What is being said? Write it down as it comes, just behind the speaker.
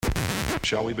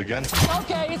Shall we begin?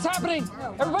 Okay, it's happening.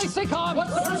 Everybody stay calm.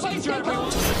 What's the procedure? It's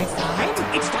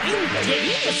time. Did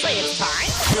you just say it's time?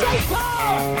 Stay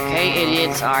calm! Okay,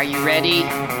 idiots, are you ready?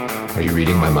 Are you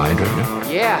reading my mind right now?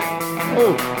 Yeah.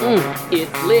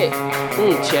 It's lit.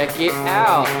 Check it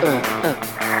out.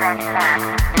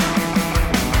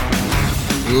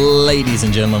 Ladies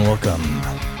and gentlemen, welcome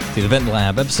to the Vent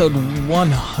Lab, episode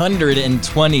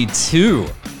 122.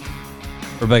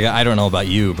 Rebecca, I don't know about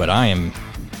you, but I am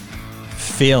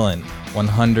feeling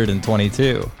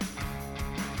 122.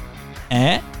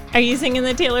 Are you singing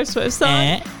the Taylor Swift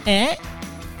song? Yeah.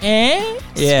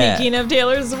 Speaking of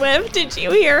Taylor Swift, did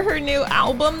you hear her new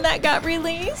album that got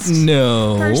released?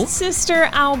 No. Her sister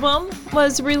album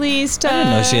was released. I didn't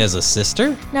know she has a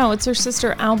sister. No, it's her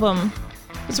sister album.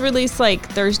 It was released like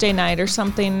Thursday night or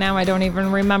something. Now I don't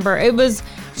even remember. It was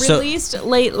released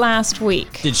late last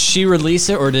week. Did she release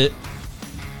it, or did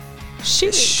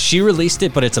She released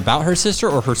it, but it's about her sister,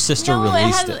 or her sister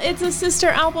released it? It's a sister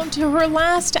album to her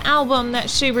last album that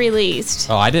she released.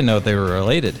 Oh, I didn't know they were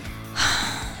related.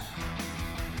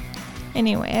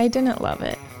 Anyway, I didn't love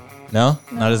it. No?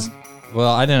 Not as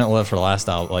well. I didn't love her last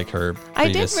album, like her I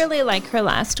did previous really like her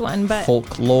last one, but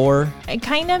Folklore. I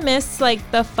kind of miss like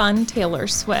the fun Taylor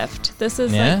Swift. This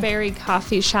is Yeah? like very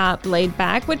coffee shop laid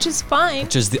back, which is fine.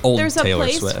 Which is the old There's Taylor a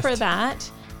place Swift. for that.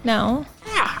 No.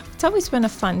 Yeah. It's always been a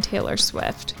fun Taylor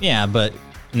Swift. Yeah, but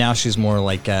now she's more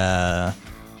like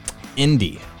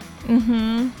indie.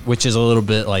 Mm-hmm. Which is a little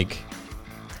bit like,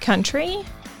 Country?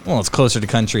 well, it's closer to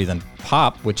country than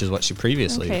pop, which is what she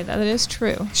previously. Okay, that is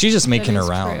true. She's just making her is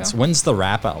rounds. true. When's the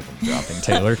rap album dropping,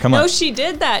 Taylor? Come No, on. she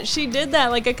did that. She did that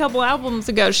like a couple albums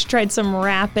ago. She tried some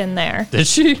rap in there. Did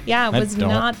she? Yeah, it I was don't-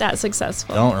 not that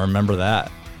successful. I don't remember that.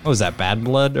 What was that, Bad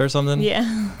Blood or something?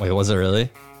 Yeah, Wait, was it really?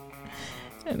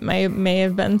 it may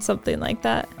have been something like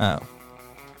that. Oh.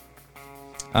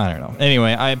 I don't know.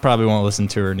 Anyway, I probably won't listen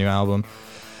to her new album.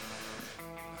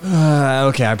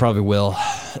 Okay, I probably will.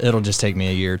 It'll just take me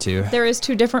a year or two. There is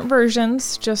 2 different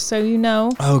versions, just so you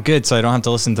know. Oh, good. So I don't have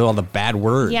to listen to all the bad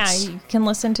words. Yeah, you can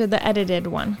listen to the edited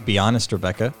one. Be honest,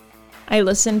 Rebecca. I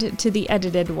listened to the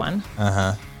edited one.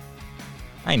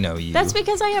 I know you. That's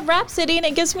because I have Rhapsody and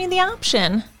it gives me the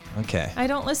option. Okay. I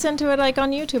don't listen to it like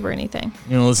on YouTube or anything.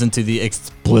 You want to listen to the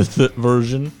explicit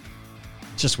version?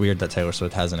 It's just weird that Taylor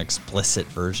Swift has an explicit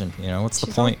version. You know, what's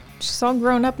the point? She's all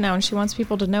grown up now and she wants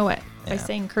people to know it by Yeah.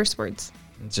 saying curse words.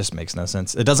 It just makes no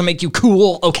sense. It doesn't make you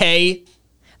cool, okay?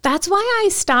 That's why I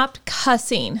stopped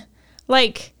cussing.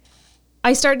 Like,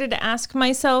 I started to ask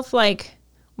myself, like,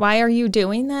 why are you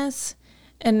doing this?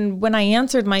 And when I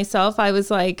answered myself, I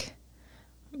was like,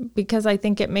 because I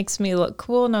think it makes me look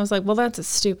cool. And I was like, well, that's a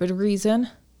stupid reason.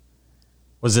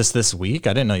 Was this week?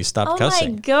 I didn't know you stopped Oh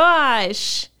cussing. my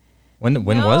gosh. When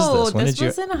was this? When this did you?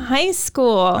 was in high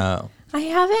school. Oh. I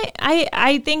haven't.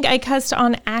 I think I cussed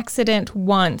on accident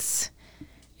once,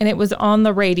 and it was on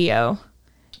the radio.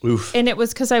 Oof. And it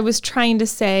was because I was trying to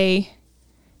say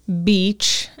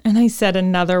beach, and I said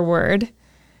another word.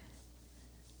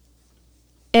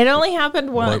 It only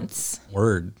happened once. What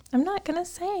word? I'm not gonna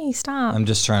say. Stop. I'm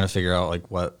just trying to figure out like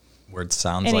what word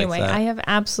sounds Anyway, like that. I have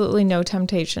absolutely no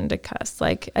temptation to cuss.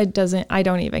 Like it doesn't. I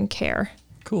don't even care.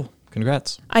 Cool.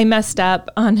 Congrats. I messed up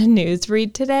on a news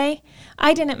read today.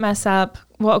 I didn't mess up.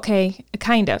 Well, okay,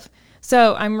 kind of.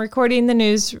 So I'm recording the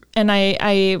news and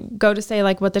I go to say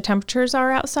like what the temperatures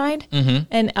are outside. Mm-hmm.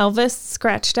 And Elvis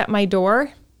scratched at my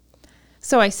door.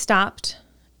 So I stopped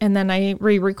and then I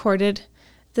re-recorded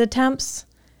the temps.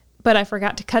 But I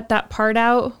forgot to cut that part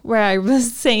out where I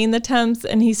was saying the temps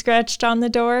and he scratched on the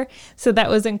door. So that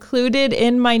was included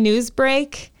in my news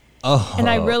break. Oh. And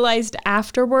I realized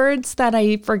afterwards that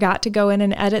I forgot to go in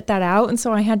and edit that out. And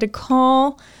so I had to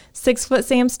call 6 Foot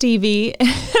Sam Stevie. And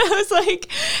I was like,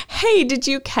 hey, did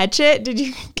you catch it? Did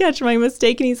you catch my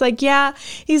mistake? And he's like, yeah.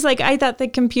 He's like, I thought the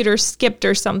computer skipped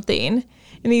or something.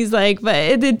 And he's like,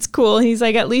 but it's cool. And he's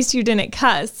like, at least you didn't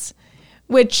cuss,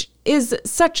 which is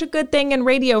such a good thing in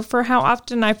radio for how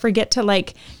often I forget to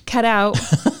like cut out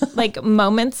like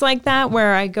moments like that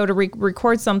where I go to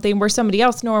record something where somebody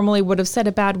else normally would have said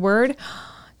a bad word.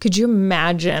 Could you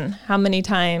imagine how many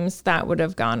times that would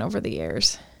have gone over the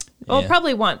years? Well, Yeah.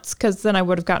 probably once, because then I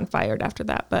would have gotten fired after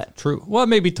that, but True. Well,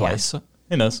 maybe twice. Who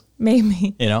knows?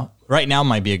 maybe. You know, right now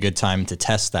might be a good time to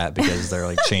test that because they're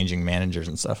like changing managers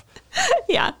and stuff.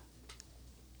 Yeah.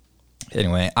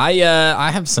 Anyway,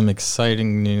 I have some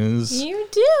exciting news. You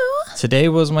do? Today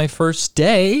was my first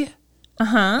day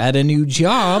at a new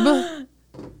job.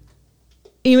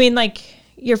 You mean like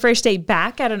your first day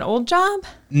back at an old job?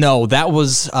 No, that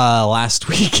was last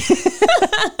week.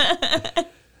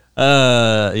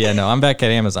 Yeah, no, I'm back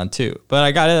at Amazon too. But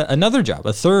I got another job,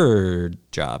 a third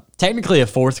job. Technically a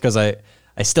fourth because I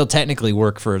still technically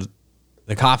work for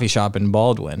the coffee shop in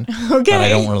Baldwin. Okay. But I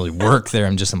don't really work there.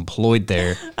 I'm just employed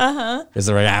there. Because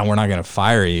they're like, we're not going to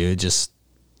fire you.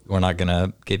 We're not going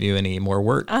to give you any more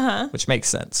work. Which makes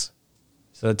sense.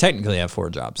 So technically I have 4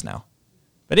 jobs now.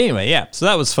 But anyway, yeah. So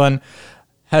that was fun.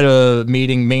 Had a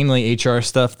meeting, mainly HR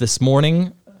stuff this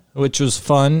morning, which was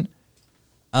fun.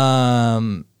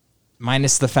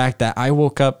 Minus the fact that I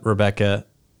woke up, Rebecca,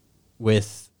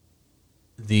 with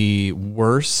the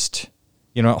worst.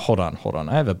 You know, hold on.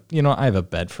 I have a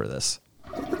bed for this.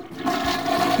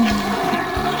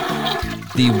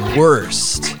 The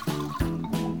worst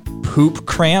poop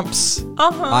cramps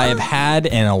I have had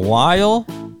in a while.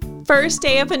 First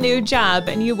day of a new job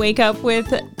and you wake up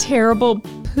with terrible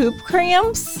poop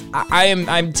cramps?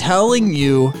 I'm telling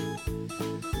you,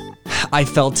 I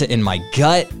felt it in my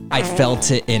gut. I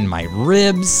felt it in my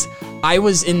ribs. I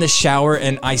was in the shower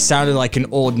and I sounded like an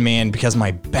old man because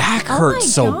my back hurt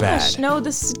so bad. No,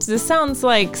 this sounds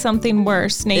like something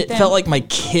worse, Nathan. It felt like my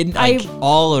kidney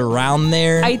all around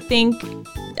there.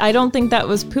 I don't think that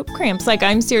was poop cramps. Like,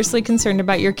 I'm seriously concerned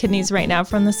about your kidneys right now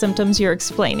from the symptoms you're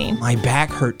explaining. My back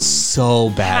hurts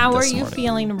so bad. How are this you morning.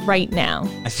 feeling right now?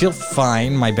 I feel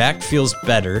fine. My back feels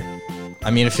better. I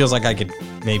mean, it feels like I could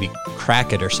maybe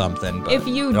crack it or something. But if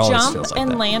you it always jump feels like and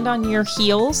that. land on your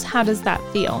heels, how does that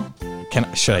feel?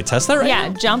 Should I test that right Yeah,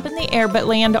 now? jump in the air, but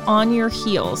land on your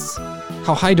heels.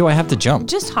 How high do I have to jump?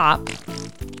 Just hop.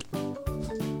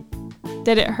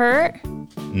 Did it hurt?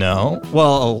 No.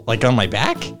 Well, like on my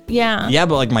back? Yeah. Yeah,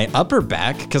 but like my upper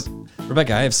back, because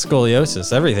Rebecca, I have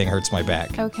scoliosis. Everything hurts my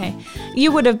back. Okay.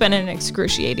 You would have been in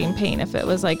excruciating pain if it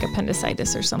was like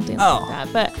appendicitis or something like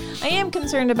that. But I am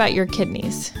concerned about your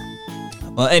kidneys.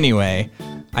 Well, anyway,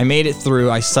 I made it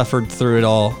through. I suffered through it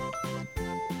all.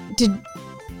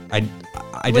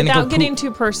 I didn't go Without poop. getting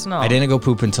too personal. I didn't go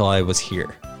poop until I was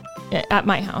here. At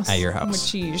my house. At your house.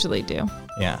 Which you usually do.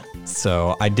 Yeah.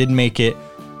 So I did make it.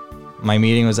 My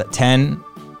meeting was at 10,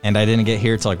 and I didn't get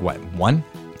here till like, what, 1?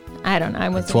 I don't know. I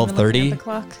wasn't 12:30? even looking at the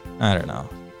clock. I don't know.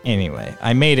 Anyway,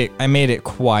 I made it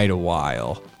quite a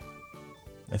while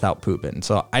without pooping.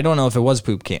 So I don't know if it was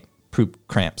poop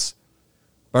cramps.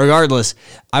 But regardless,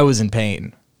 I was in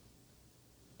pain.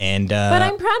 And But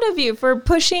I'm proud of you for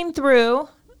pushing through.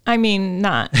 I mean,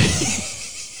 not.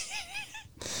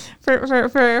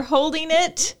 for holding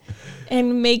it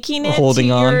and making it Holding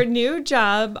to on. your new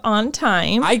job on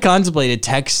time. I contemplated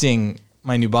texting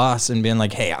my new boss and being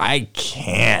like, "Hey, I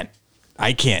can't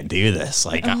do this.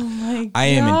 Like, I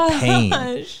am in pain."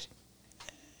 Gosh.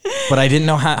 But I didn't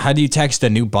know how do you text a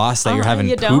new boss that you're having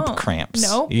you poop don't. cramps?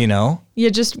 Nope. You know?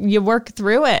 You work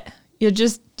through it.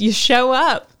 You show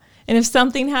up. And if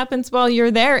something happens while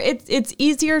you're there, it's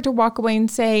easier to walk away and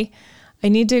say, I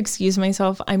need to excuse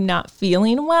myself. I'm not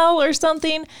feeling well or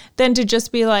something, than to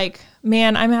just be like,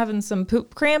 man, I'm having some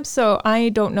poop cramps, so I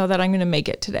don't know that I'm going to make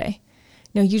it today.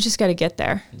 No, you just got to get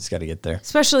there. You just got to get there.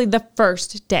 Especially the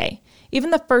first day,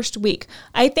 even the first week.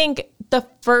 I think the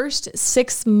first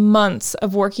 6 months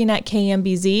of working at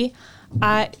KMBZ,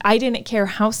 I didn't care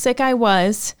how sick I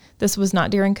was. This was not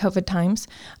during COVID times.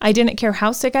 I didn't care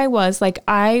how sick I was. Like,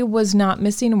 I was not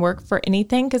missing work for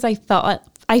anything because I felt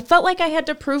like I had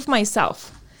to prove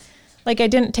myself. Like, I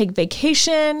didn't take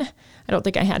vacation. I don't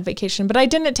think I had vacation, but I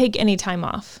didn't take any time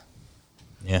off.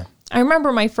 Yeah. I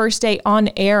remember my first day on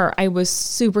air, I was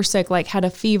super sick, like had a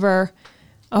fever,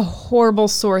 a horrible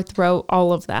sore throat,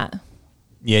 all of that.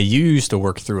 Yeah, you used to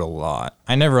work through a lot.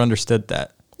 I never understood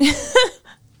that.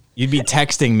 You'd be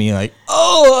texting me like,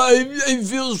 I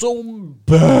feel so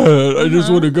bad. I just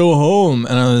want to go home.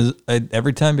 And I'd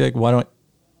every time be like, why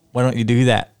don't you do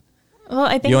that? Well,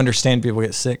 I think You understand people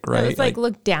get sick, right? it's like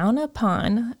looked down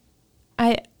upon.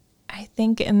 I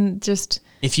think, and just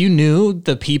if you knew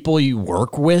the people you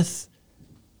work with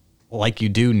like you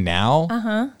do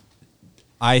now,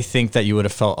 I think that you would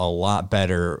have felt a lot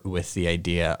better with the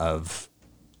idea of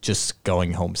just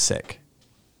going home sick.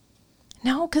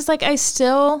 no, because like I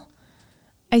still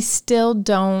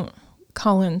don't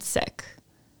call in sick.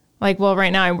 Like, well,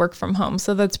 right now I work from home,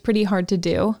 so that's pretty hard to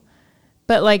do.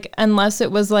 But like, unless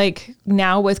it was like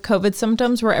now with COVID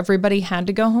symptoms where everybody had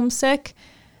to go home sick,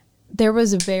 there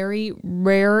was very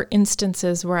rare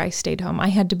instances where I stayed home. I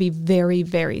had to be very,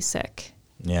 very sick.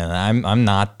 Yeah, I'm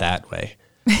not that way.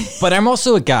 But I'm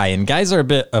also a guy, and guys are a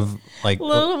bit of like A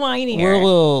little whinier. we're a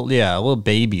little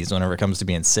babies whenever it comes to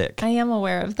being sick. I am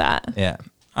aware of that. Yeah.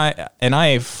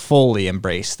 I fully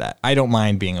embrace that. I don't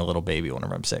mind being a little baby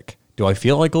whenever I'm sick. Do I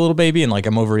feel like a little baby and like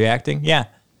I'm overreacting? Yeah.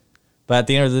 But at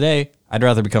the end of the day, I'd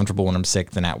rather be comfortable when I'm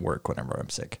sick than at work whenever I'm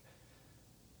sick.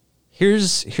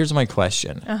 Here's my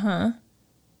question.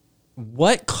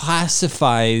 What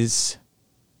classifies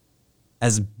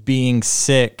as being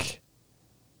sick?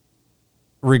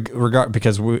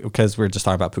 Because we're just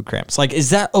talking about poop cramps. Like,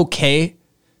 is that okay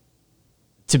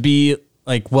to be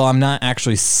like, well, I'm not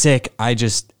actually sick, I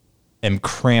just am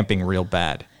cramping real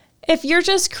bad? If you're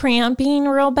just cramping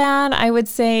real bad, I would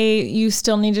say you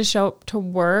still need to show up to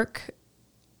work.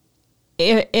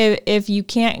 If you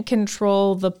can't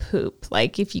control the poop,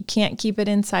 like if you can't keep it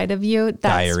inside of you, that's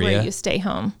Diarrhea. where you stay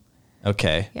home.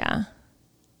 Okay. Yeah.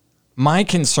 My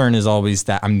concern is always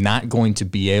that I'm not going to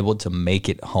be able to make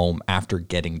it home after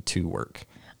getting to work.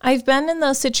 I've been in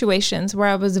those situations where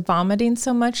I was vomiting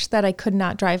so much that I could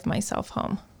not drive myself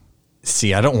home.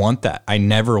 See, I don't want that. I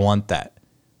never want that.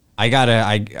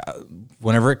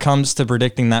 Whenever it comes to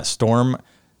predicting that storm,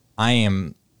 I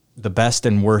am the best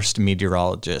and worst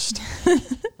meteorologist.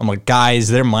 I'm like, guys,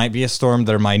 there might be a storm,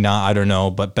 there might not, I don't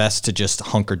know, but best to just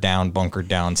hunker down, bunker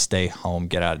down, stay home,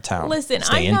 get out of town. Listen,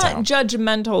 stay I'm in not town.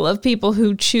 judgmental of people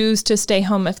who choose to stay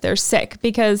home if they're sick,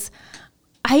 because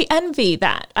I envy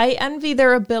that. I envy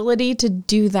their ability to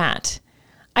do that.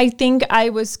 I think I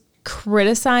was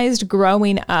criticized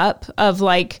growing up of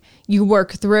like, you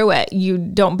work through it, you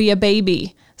don't be a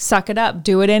baby, suck it up,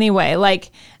 do it anyway.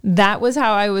 Like, that was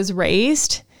how I was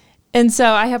raised. And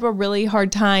so I have a really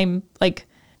hard time, like,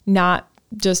 not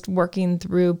just working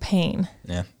through pain.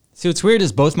 Yeah. See, what's weird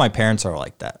is both my parents are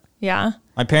like that. Yeah.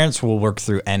 My parents will work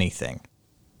through anything.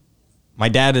 My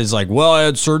dad is like, well, I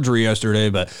had surgery yesterday,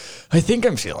 but I think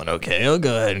I'm feeling okay. I'll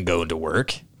go ahead and go into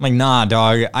work. I'm like, nah,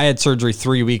 dog. I had surgery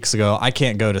 3 weeks ago. I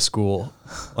can't go to school.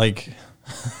 Like,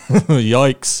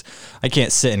 yikes. I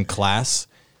can't sit in class.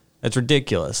 That's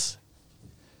ridiculous.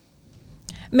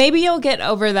 Maybe you'll get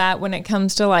over that when it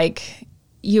comes to like,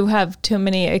 you have too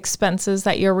many expenses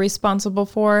that you're responsible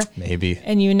for. Maybe.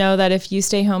 And you know that if you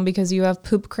stay home because you have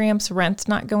poop cramps, rent's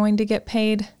not going to get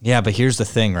paid. Yeah, but here's the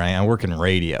thing, right? I work in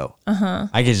radio. I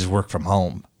can just work from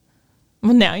home.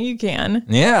 Well, now you can.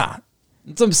 Yeah.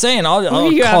 That's what I'm saying.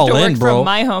 I'll You have call to work in, bro. from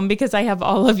my home because I have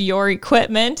all of your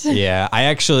equipment. Yeah, I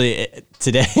actually,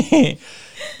 today,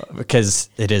 because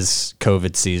it is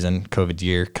COVID season, COVID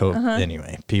year,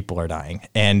 anyway, people are dying.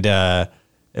 And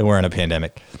we're in a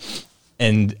pandemic.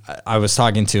 And I was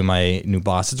talking to my new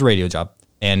boss, it's a radio job,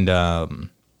 and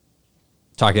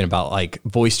talking about like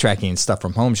voice tracking and stuff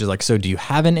from home. She's like, so do you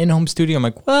have an in-home studio? I'm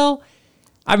like, well,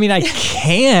 I mean, I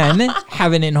can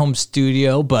have an in-home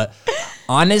studio, but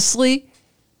honestly,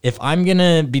 if I'm going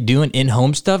to be doing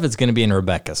in-home stuff, it's going to be in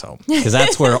Rebecca's home because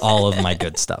that's where all of my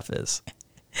good stuff is.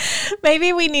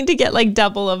 Maybe we need to get like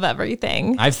double of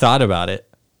everything. I've thought about it.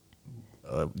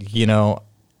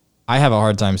 I have a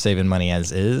hard time saving money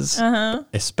as is,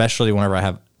 especially whenever I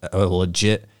have a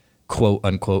legit, quote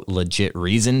unquote, legit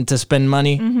reason to spend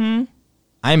money. Mm-hmm.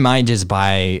 I might just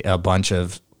buy a bunch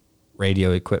of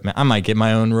radio equipment. I might get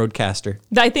my own Rodecaster.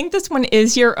 I think this one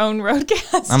is your own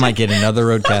Rodecaster. I might get another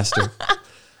Rodecaster.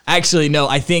 Actually, no,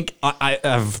 I think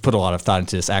I've put a lot of thought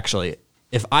into this. Actually,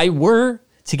 if I were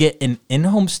to get an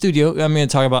in-home studio, I'm going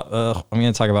to talk about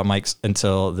mics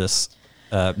until this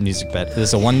music bed. This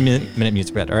is a 1 minute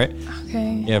music bed. All right.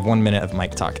 Okay. You have 1 minute of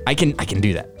mic talk. I can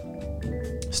do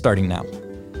that. Starting now.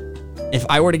 If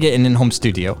I were to get an in-home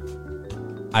studio,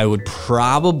 I would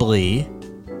probably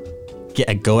get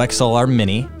a Go XLR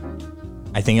Mini.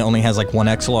 I think it only has like one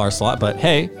XLR slot, but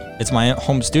hey, it's my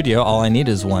home studio. All I need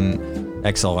is one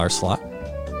XLR slot.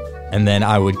 And then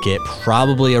I would get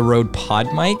probably a Rode Pod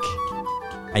mic.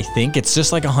 I think it's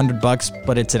just like $100,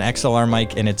 but it's an XLR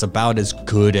mic and it's about as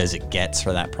good as it gets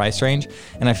for that price range.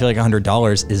 And I feel like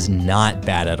 $100 is not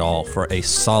bad at all for a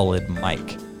solid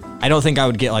mic. I don't think I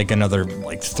would get like another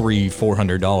like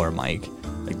 $300-$400 mic,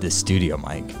 like this studio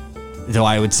mic. Though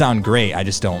I would sound great, I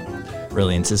just don't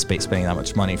really anticipate spending that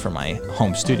much money for my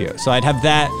home studio. So I'd have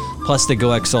that plus the Go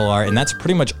XLR, and that's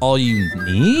pretty much all you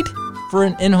need for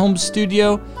an in-home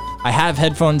studio. I have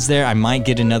headphones there. I might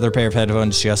get another pair of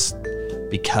headphones just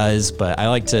because, but I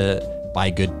like to buy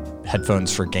good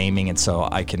headphones for gaming, and so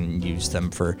I can use them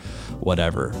for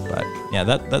whatever. But yeah,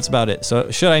 that's about it.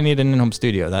 So should I need an in-home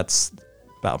studio? That's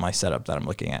about my setup that I'm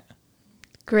looking at.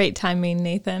 Great timing,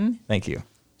 Nathan. Thank you.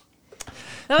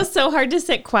 That was so hard to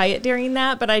sit quiet during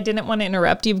that, but I didn't want to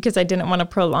interrupt you because I didn't want to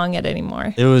prolong it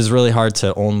anymore. It was really hard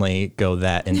to only go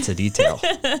that into detail.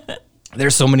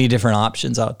 There's so many different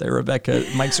options out there, Rebecca.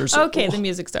 Mics are so Okay, cool. the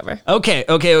music's over. Okay.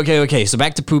 So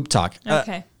back to poop talk.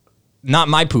 Okay. Not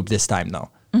my poop this time, though.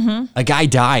 Mm-hmm. A guy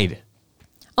died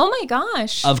Oh my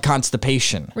gosh. of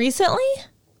constipation. Recently?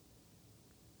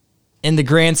 In the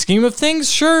grand scheme of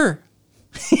things, sure.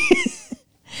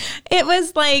 It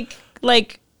was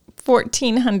like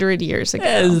 1,400 years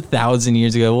ago. 1,000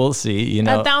 years ago. We'll see. You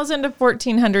know, 1,000 to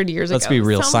 1,400 years let's ago. be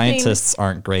real. Something- Scientists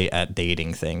aren't great at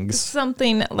dating things.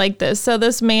 Something like this. So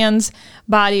this man's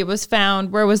body was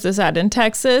found. Where was this at? In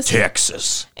Texas.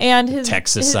 Texas. And his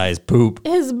Texas-sized poop.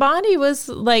 his body was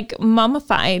like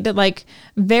mummified, like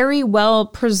very well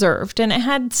preserved, and it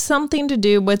had something to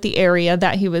do with the area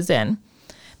that he was in.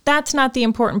 That's not the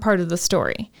important part of the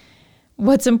story.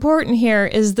 What's important here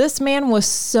is this man was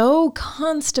so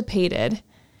constipated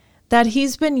that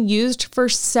he's been used for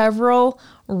several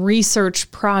research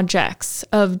projects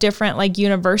of different like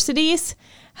universities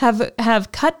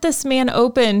have cut this man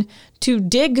open to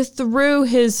dig through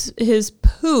his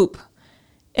poop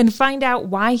and find out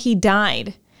why he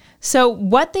died. So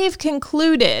what they've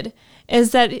concluded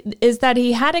is that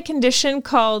he had a condition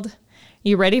called,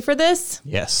 you ready for this?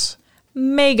 Yes.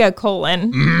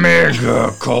 Megacolon.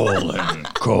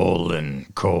 Colon.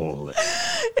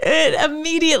 It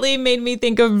immediately made me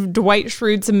think of Dwight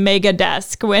Schrute's Mega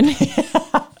Desk when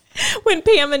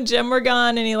Pam and Jim were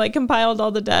gone and he like compiled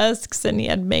all the desks and he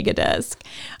had Mega Desk.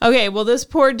 Okay, well this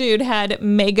poor dude had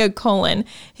megacolon.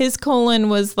 His colon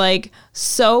was like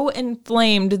so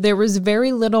inflamed there was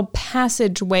very little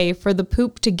passageway for the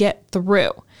poop to get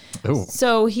through. Ooh.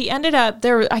 So he ended up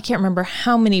I can't remember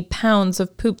how many pounds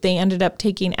of poop they ended up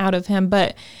taking out of him,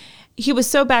 but he was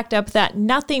so backed up that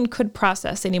nothing could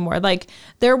process anymore. Like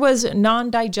there was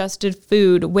non-digested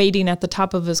food waiting at the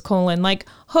top of his colon, like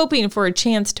hoping for a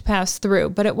chance to pass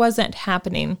through, but it wasn't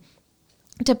happening.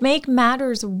 To make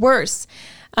matters worse,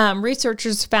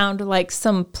 researchers found like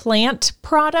some plant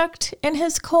product in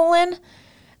his colon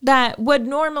that would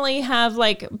normally have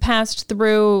like passed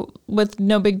through with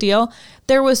no big deal.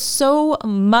 There was so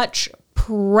much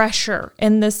pressure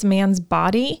in this man's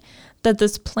body that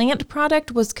this plant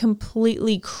product was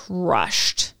completely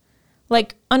crushed,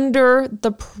 like under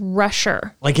the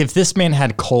pressure. Like if this man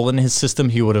had coal in his system,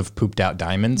 he would have pooped out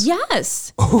diamonds?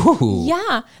 Yes. Ooh.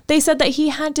 Yeah. They said that he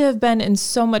had to have been in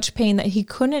so much pain that he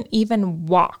couldn't even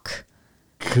walk.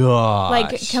 Gosh.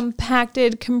 Like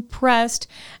compacted, compressed.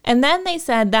 And then they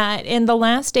said that in the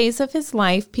last days of his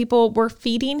life, people were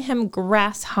feeding him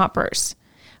grasshoppers.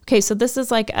 Okay, so this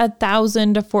is like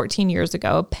 1,000 to 14 years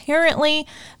ago. Apparently,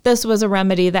 this was a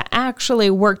remedy that actually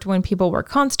worked when people were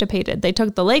constipated. They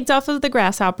took the legs off of the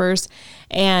grasshoppers,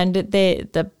 and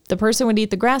the person would eat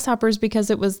the grasshoppers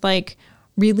because it was like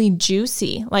really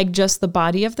juicy. Like just the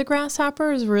body of the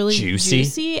grasshopper is really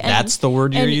juicy. And, that's the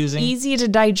word you're and using? Easy to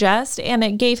digest, and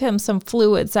it gave him some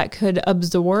fluids that could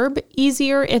absorb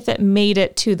easier if it made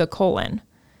it to the colon.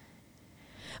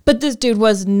 But this dude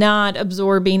was not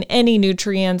absorbing any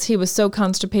nutrients. He was so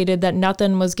constipated that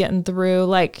nothing was getting through.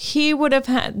 Like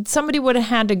somebody would have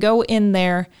had to go in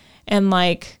there and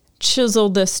like chisel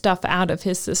this stuff out of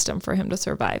his system for him to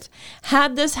survive.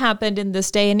 Had this happened in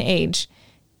this day and age,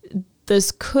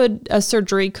 a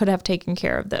surgery could have taken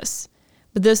care of this.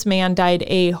 But this man died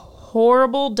a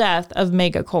horrible death of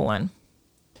megacolon.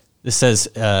 This says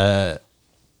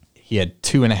he had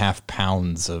 2.5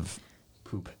 pounds of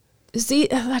poop. See,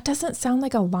 that doesn't sound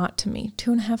like a lot to me.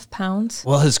 2.5 pounds.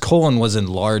 Well, his colon was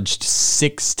enlarged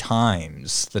 6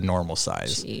 times the normal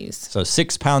size. Jeez. So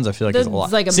 6 pounds, I feel like is a lot.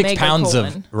 It's like a 6 pounds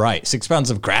megacolon. 6 pounds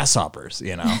of grasshoppers.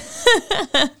 You know,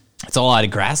 it's a lot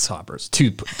of grasshoppers.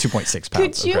 2.6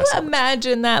 pounds. Could you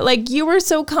imagine that? Like you were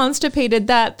so constipated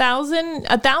that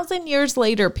 1,000 years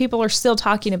later, people are still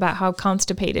talking about how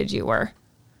constipated you were,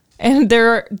 and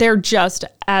they're just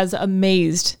as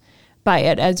amazed by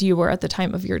it as you were at the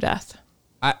time of your death.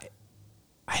 I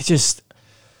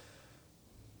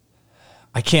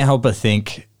can't help but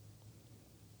think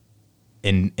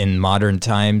in modern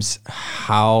times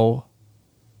how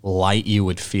light you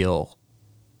would feel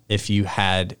if you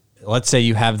had, let's say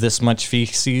you have this much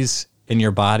feces in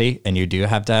your body and you do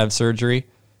have to have surgery.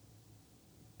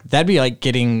 That'd be like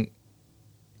getting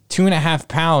 2.5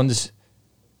 pounds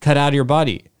cut out of your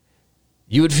body.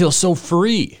 You would feel so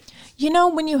free. You know,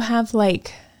 when you have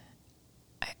like,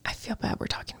 I feel bad we're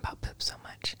talking about poop so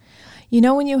much. You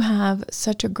know, when you have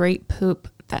such a great poop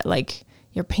that like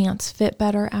your pants fit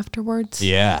better afterwards?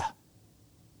 Yeah.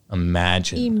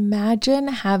 Imagine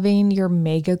having your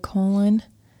megacolon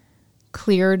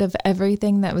cleared of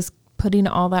everything that was putting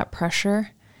all that pressure.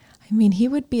 I mean, he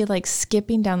would be like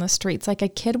skipping down the streets like a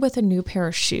kid with a new pair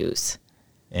of shoes.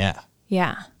 Yeah.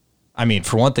 Yeah. I mean,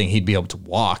 for one thing, he'd be able to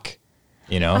walk.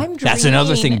 You know, I'm that's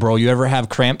another dreaming. thing, bro. You ever have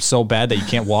cramps so bad that you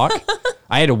can't walk?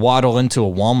 I had to waddle into a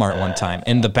Walmart one time,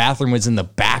 and the bathroom was in the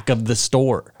back of the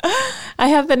store. I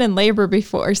have been in labor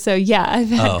before, so yeah, I've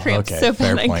had cramps so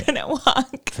Fair bad point. I couldn't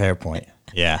walk. Fair point.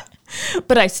 Yeah.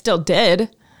 But I still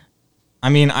did. I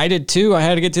mean, I did too. I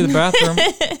had to get to the bathroom.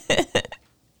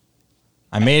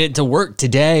 I made it to work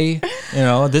today. You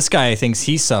know, this guy thinks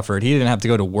he suffered. He didn't have to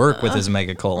go to work with his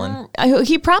megacolon.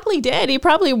 He probably did. He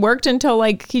probably worked until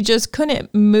like he just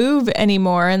couldn't move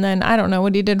anymore. And then I don't know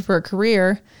what he did for a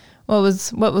career. What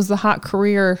was the hot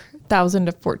career 1,000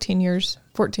 to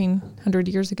 1,400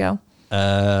 years ago?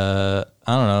 I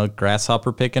don't know.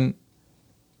 Grasshopper picking.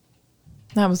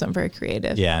 That wasn't very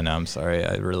creative. Yeah, no, I'm sorry.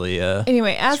 I really.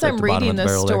 Anyway, as scraped I'm the bottom reading of the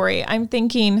this barrel there. story, I'm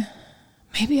thinking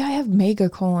maybe I have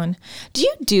megacolon. Do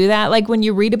you do that? Like when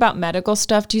you read about medical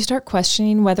stuff, do you start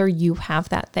questioning whether you have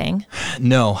that thing?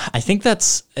 No, I think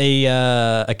that's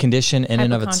a condition in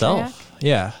and of Hypochondriac? itself.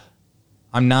 Yeah,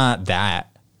 I'm not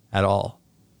that at all.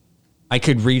 I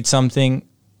could read something,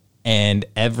 and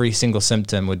every single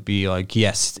symptom would be like,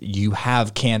 "Yes, you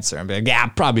have cancer." And be like, "Yeah, I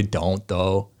probably don't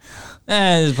though."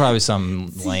 There's probably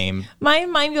something lame. My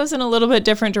mind goes in a little bit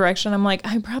different direction. I'm like,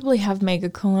 I probably have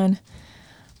megacolon,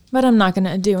 but I'm not going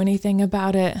to do anything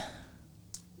about it.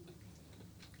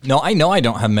 No, I know I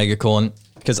don't have megacolon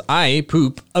because I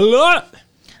poop a lot.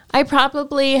 I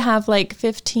probably have like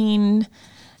 15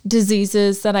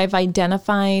 diseases that I've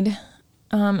identified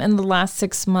in the last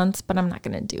 6 months, but I'm not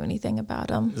going to do anything about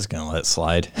them. Just gonna let it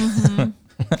slide.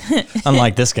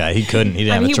 Unlike this guy, he couldn't. He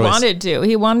didn't have a He choice. wanted to.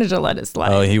 He wanted to let it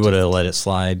slide. Oh, he would have let it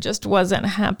slide. Just wasn't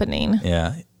happening.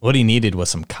 Yeah. What he needed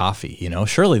was some coffee, you know?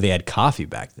 Surely they had coffee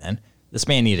back then. This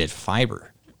man needed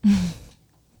fiber.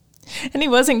 And he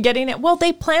wasn't getting it. Well,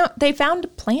 they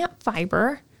found plant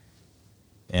fiber.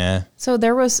 Yeah. So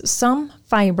there was some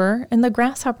fiber. And the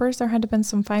grasshoppers, there had to have been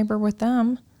some fiber with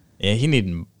them. Yeah, he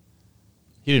needed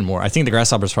more. I think the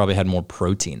grasshoppers probably had more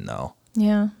protein, though.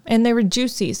 Yeah. And they were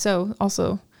juicy. So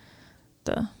also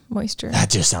the moisture. That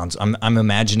just sounds... I'm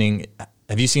imagining...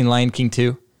 Have you seen Lion King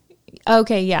 2?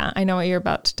 Okay, yeah. I know what you're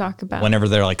about to talk about. Whenever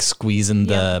they're, like, squeezing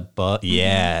the butt.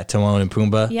 Yeah, Timon and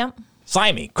Pumbaa. Yep.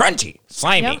 Slimy, crunchy,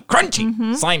 slimy, Yep.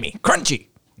 crunchy, slimy, crunchy.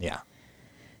 Yeah.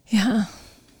 Yeah.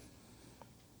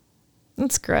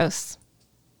 It's gross.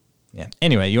 Yeah.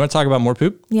 Anyway, you want to talk about more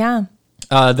poop? Yeah.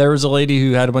 There was a lady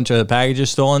who had a bunch of packages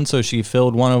stolen, so she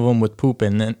filled one of them with poop,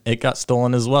 and then it got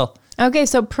stolen as well. Okay,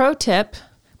 so pro tip,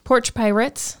 porch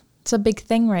pirates. It's a big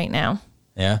thing right now.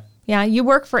 Yeah. Yeah, you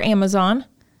work for Amazon.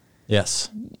 Yes.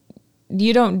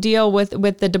 You don't deal with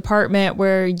the department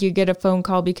where you get a phone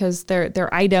call because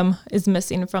their item is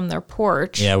missing from their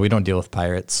porch. Yeah, we don't deal with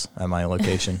pirates at my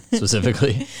location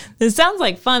specifically. It sounds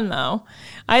like fun, though.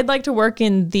 I'd like to work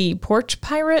in the porch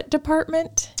pirate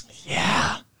department.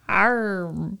 Yeah.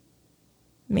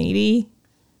 Matey.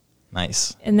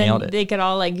 Nice. And then Nailed it. they could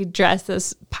all like dress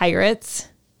as pirates.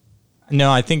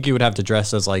 No, I think you would have to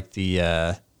dress as like the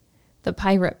The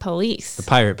pirate police.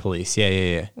 pirate police.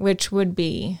 Yeah. Which would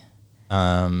be Who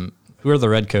are the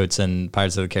redcoats in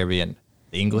Pirates of the Caribbean?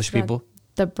 The English people?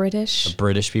 the British.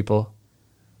 British people?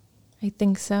 I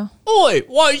think so. Oi,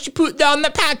 why did you put down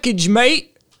the package,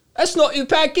 mate? That's not your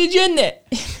package, isn't it?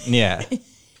 Yeah.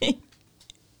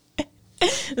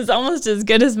 It's almost as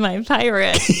good as my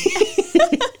pirate.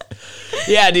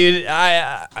 Yeah, dude.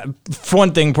 I for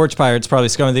one thing, porch pirates probably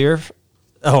scum of the earth.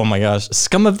 Oh my gosh,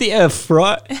 scum of the earth,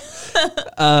 right?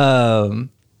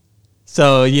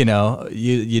 So you know,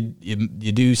 you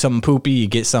do something poopy, you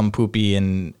get something poopy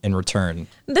in return.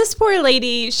 This poor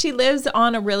lady, she lives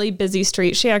on a really busy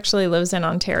street. She actually lives in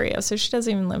Ontario, so she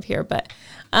doesn't even live here, but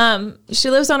she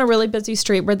lives on a really busy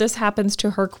street where this happens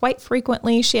to her quite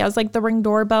frequently. She has like the Ring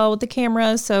doorbell with the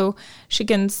camera so she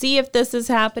can see if this is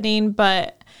happening,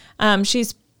 but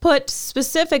she's put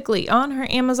specifically on her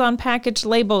Amazon package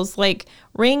labels like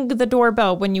ring the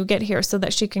doorbell when you get here so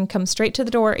that she can come straight to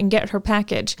the door and get her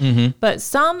package. But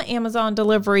some Amazon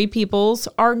delivery peoples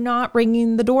are not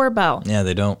ringing the doorbell. Yeah,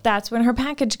 they don't. That's when her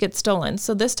package gets stolen.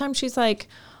 So this time she's like,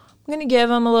 I'm going to give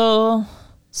them a little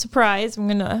surprise. I'm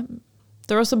going to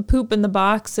throw some poop in the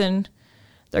box and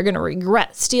they're going to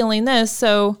regret stealing this.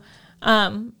 So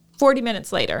 40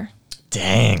 minutes later,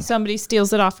 Dang. somebody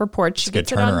steals it off her porch. She a good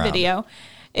gets it on turnaround. video.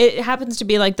 It happens to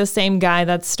be like the same guy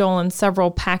that's stolen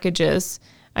several packages.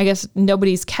 I guess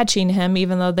nobody's catching him,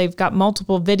 even though they've got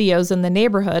multiple videos in the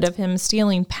neighborhood of him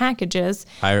stealing packages.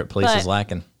 Pirate police is But-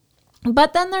 lacking.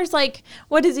 But then there's like,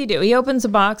 what does he do? He opens a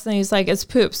box and he's like, it's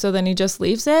poop. So then he just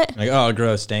leaves it. Like, oh,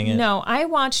 gross, dang it. No, I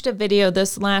watched a video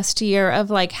this last year of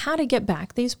like how to get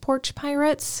back these porch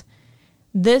pirates.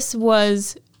 This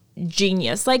was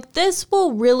genius. Like, this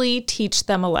will really teach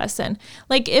them a lesson.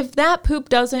 Like, if that poop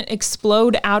doesn't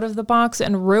explode out of the box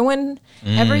and ruin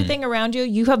everything around you,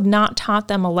 you have not taught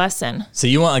them a lesson. So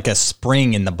you want like a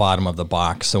spring in the bottom of the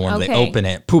box, so when they open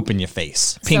it, poop in your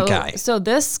face, pink eye. So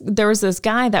there was this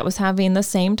guy that was having the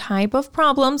same type of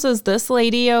problems as this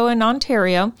lady in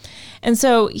Ontario. And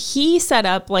so he set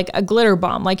up like a glitter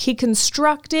bomb. Like, he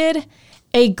constructed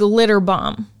a glitter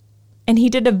bomb. And he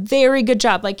did a very good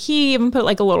job. Like, he even put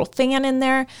like a little fan in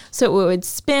there so it would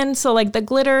spin. So like the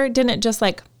glitter didn't just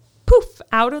like poof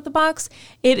out of the box.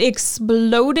 It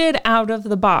exploded out of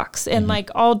the box in like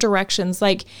all directions.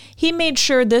 Like, he made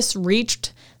sure this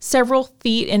reached several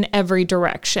feet in every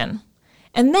direction.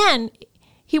 And then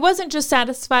he wasn't just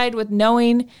satisfied with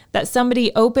knowing that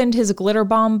somebody opened his glitter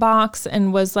bomb box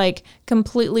and was like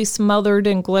completely smothered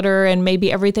in glitter and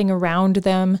maybe everything around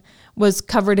them was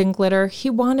covered in glitter. He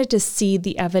wanted to see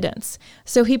the evidence.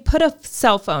 So he put a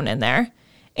cell phone in there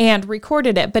and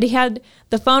recorded it, but he had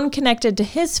the phone connected to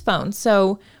his phone.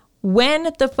 So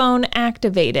when the phone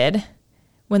activated,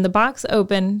 when the box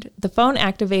opened, the phone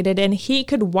activated and he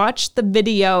could watch the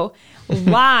video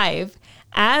live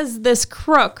as this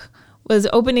crook was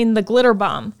opening the glitter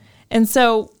bomb. And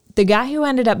so the guy who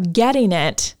ended up getting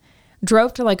it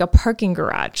drove to like a parking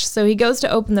garage. So he goes to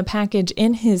open the package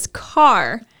in his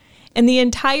car, and the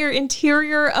entire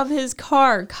interior of his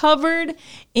car covered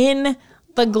in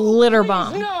the glitter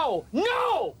bomb.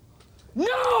 No!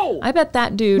 I bet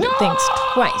that dude thinks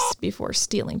twice before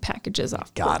stealing packages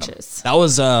off porches. That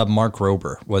was Mark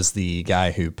Rober was the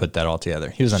guy who put that all together.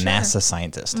 He was a NASA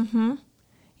scientist.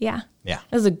 Yeah. Yeah.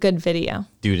 That was a good video.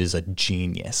 Dude is a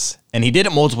genius. And he did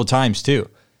it multiple times too.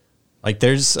 Like,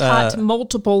 there's Taught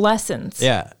multiple lessons.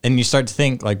 Yeah. And you start to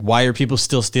think, like, why are people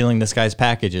still stealing this guy's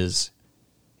packages?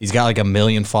 He's got like 1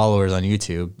 million followers on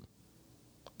YouTube.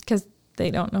 Because they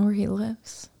don't know where he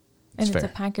lives. And That's it's fair.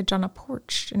 a package on a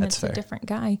porch, and That's it's fair. a different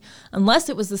guy. Unless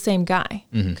it was the same guy.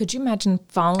 Could you imagine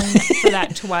falling for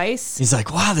that twice? He's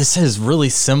like, wow, this has really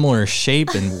similar shape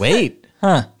and weight.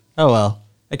 Huh. Oh, well.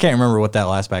 I can't remember what that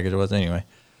last package was anyway.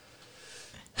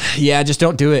 Yeah, just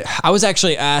don't do it. I was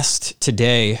actually asked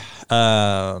today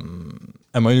at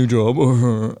my new job,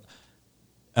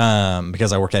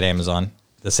 because I work at Amazon.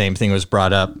 The same thing was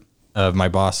brought up of my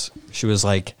boss. She was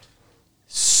like,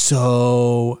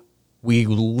 so we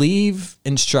leave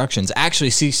instructions.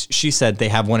 Actually, she said they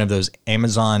have one of those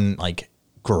Amazon like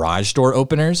garage door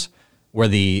openers where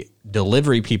the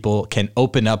delivery people can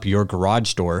open up your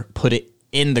garage door, put it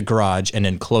in the garage, and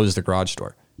then close the garage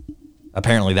door.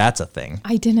 Apparently that's a thing.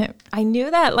 I knew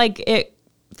that like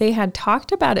they had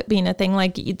talked about it being a thing.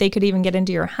 Like, they could even get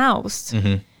into your house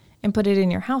and put it in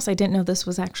your house. I didn't know this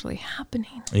was actually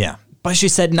happening. Yeah. But she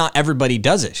said not everybody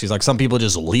does it. She's like, some people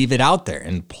just leave it out there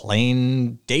in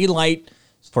plain daylight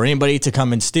for anybody to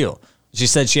come and steal. She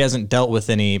said she hasn't dealt with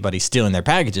anybody stealing their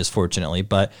packages, fortunately,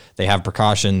 but they have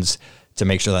precautions to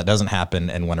make sure that doesn't happen.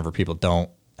 And whenever people don't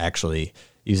actually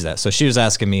use that. So she was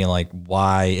asking me, like,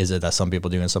 why is it that some people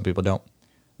do and some people don't?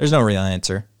 There's no real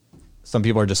answer. Some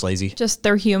people are just lazy. Just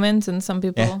they're humans, and some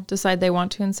people decide they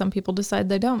want to, and some people decide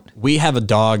they don't. We have a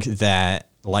dog that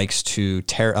likes to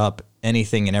tear up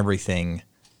anything and everything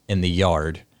in the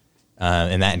yard,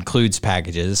 and that includes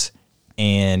packages.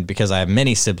 And because I have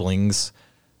many siblings,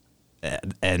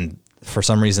 and for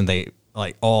some reason they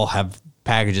like all have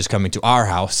packages coming to our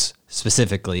house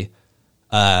specifically,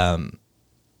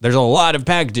 there's a lot of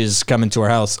packages coming to our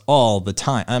house all the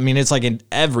time. I mean, it's like an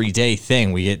everyday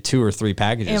thing. We get 2 or 3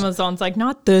 packages. Amazon's like,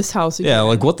 not this house again. Yeah,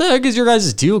 like, what the heck is your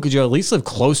guys' deal? Could you at least live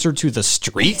closer to the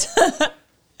street?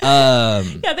 Yeah,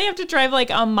 they have to drive like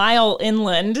a mile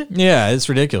inland. Yeah, it's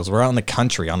ridiculous. We're out in the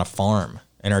country on a farm,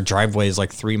 and our driveway is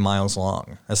like 3 miles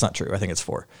long. That's not true. I think it's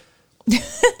 4.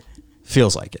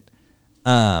 Feels like it.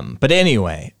 But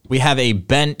anyway, we have a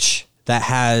bench that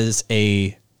has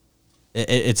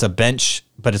it's a bench,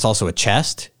 but it's also a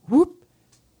chest. Whoop.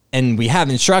 And we have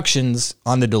instructions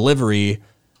on the delivery,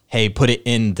 hey, put it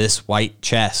in this white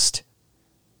chest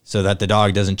so that the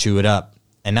dog doesn't chew it up.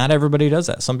 And not everybody does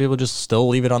that. Some people just still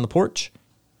leave it on the porch.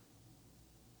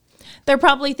 They're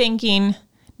probably thinking,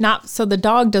 not so the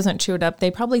dog doesn't chew it up.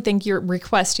 They probably think you're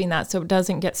requesting that so it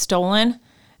doesn't get stolen.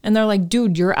 And they're like,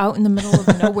 dude, you're out in the middle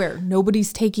of nowhere.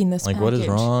 Nobody's taking this Like, package. what is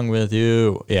wrong with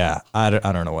you? Yeah, I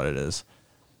don't know what it is.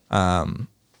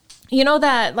 You know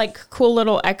that like cool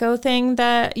little Echo thing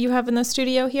that you have in the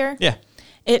studio here? Yeah.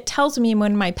 It tells me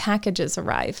when my packages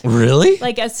arrive. Really?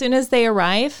 Like, as soon as they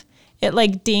arrive, it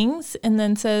like dings and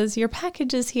then says, your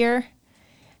package is here.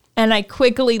 And I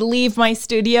quickly leave my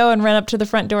studio and run up to the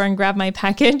front door and grab my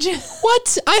package.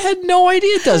 What? I had no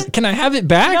idea it does. Can I have it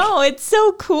back? No, it's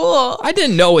so cool. I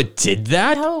didn't know it did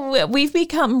that. No, we've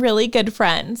become really good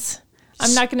friends.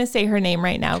 I'm not going to say her name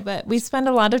right now, but we spend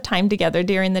a lot of time together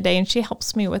during the day, and she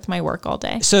helps me with my work all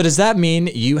day. So does that mean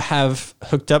you have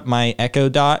hooked up my Echo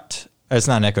Dot? It's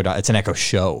not an Echo Dot. It's an Echo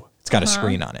Show. It's got a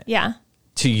screen on it. Yeah.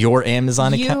 To your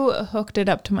Amazon account? You hooked it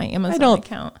up to my Amazon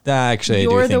account. Actually,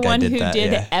 You're I do think the one I did who that.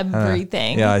 did Yeah.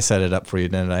 everything. Yeah, I set it up for you,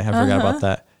 didn't I? I forgot about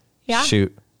that. Yeah.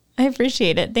 Shoot. I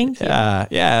appreciate it. Thank you.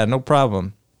 Yeah, no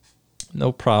problem.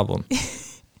 No problem.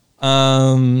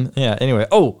 Yeah, anyway.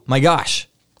 Oh, my gosh.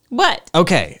 What?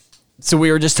 Okay. So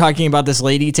we were just talking about this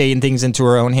lady taking things into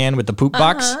her own hand with the poop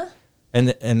box. And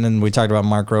then we talked about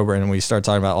Mark Rober and we started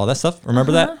talking about all that stuff.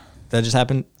 Remember that? That just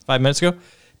happened 5 minutes ago?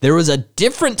 There was a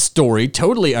different story,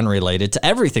 totally unrelated to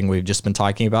everything we've just been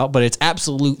talking about, but it's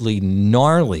absolutely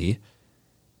gnarly.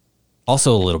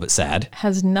 Also a little bit sad.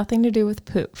 Has nothing to do with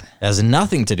poop. It has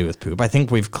nothing to do with poop. I think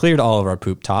we've cleared all of our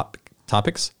poop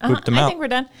topics. Pooped them out. I think we're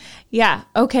done. Yeah.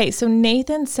 Okay. So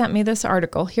Nathan sent me this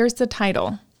article. Here's the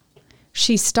title.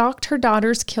 She stalked her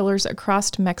daughter's killers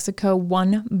across Mexico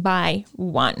one by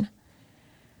one.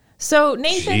 So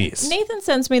Nathan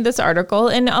sends me this article,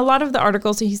 and a lot of the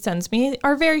articles he sends me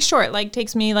are very short, like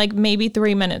takes me like maybe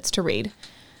 3 minutes to read.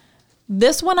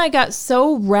 This one I got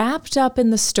so wrapped up in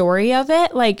the story of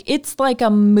it, like it's like a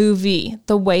movie,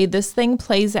 the way this thing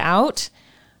plays out.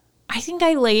 I think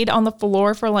I laid on the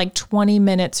floor for like 20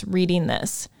 minutes reading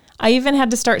this. I even had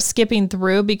to start skipping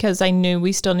through because I knew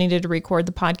we still needed to record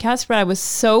the podcast, but I was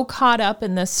so caught up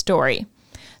in this story.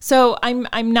 So I'm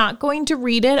not going to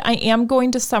read it. I am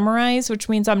going to summarize, which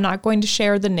means I'm not going to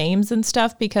share the names and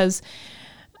stuff because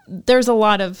there's a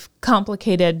lot of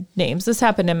complicated names. This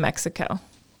happened in Mexico.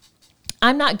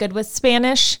 I'm not good with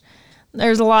Spanish.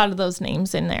 There's a lot of those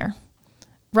names in there.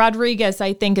 Rodriguez,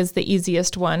 I think, is the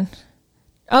easiest one.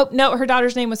 Oh, no, her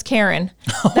daughter's name was Karen.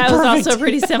 That was also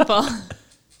pretty simple.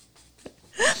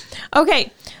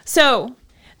 Okay, so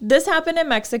this happened in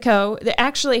Mexico. It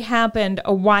actually happened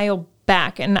a while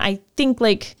back, and I think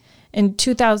like in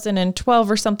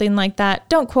 2012 or something like that.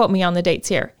 Don't quote me on the dates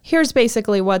here. Here's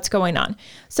basically what's going on.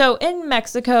 So in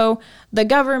Mexico, the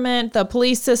government, the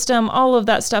police system, all of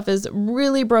that stuff is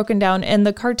really broken down, and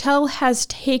the cartel has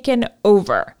taken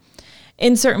over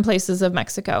in certain places of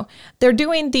Mexico. They're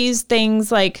doing these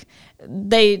things like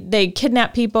they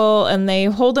kidnap people and they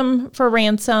hold them for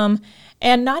ransom,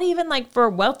 and not even like for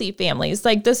wealthy families.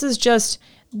 Like this is just,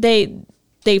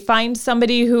 they find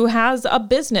somebody who has a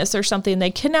business or something.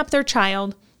 They kidnap their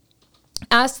child,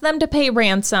 ask them to pay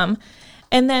ransom,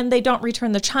 and then they don't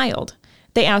return the child.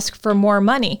 They ask for more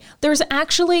money. There's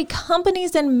actually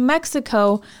companies in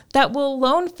Mexico that will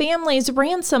loan families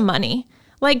ransom money.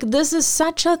 Like this is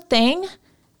such a thing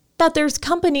that there's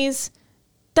companies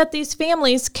that these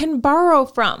families can borrow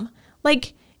from.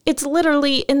 Like it's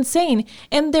literally insane.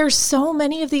 And there's so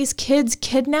many of these kids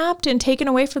kidnapped and taken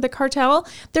away for the cartel.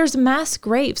 There's mass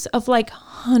graves of like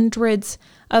hundreds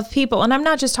of people. And I'm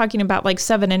not just talking about like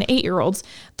 7 and 8 year olds.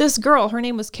 This girl, her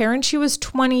name was Karen. She was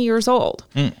 20 years old.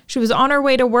 She was on her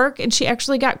way to work and she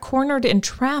actually got cornered in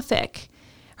traffic.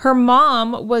 Her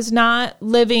mom was not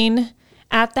living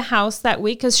at the house that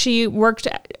week because she worked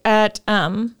at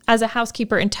as a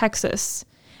housekeeper in Texas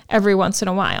every once in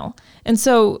a while. And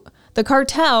so the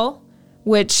cartel,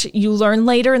 which you learn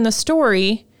later in the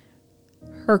story,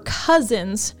 her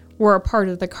cousins were a part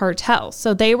of the cartel.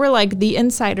 So they were like the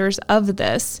insiders of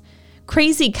this.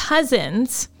 Crazy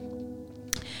cousins.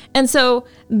 And so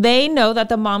they know that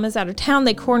the mom is out of town.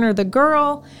 They corner the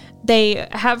girl. They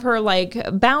have her like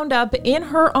bound up in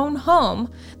her own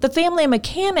home. The family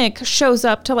mechanic shows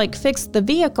up to like fix the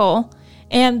vehicle,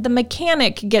 and the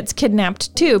mechanic gets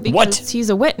kidnapped too because he's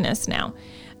a witness now.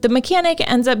 The mechanic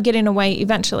ends up getting away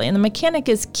eventually, and the mechanic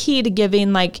is key to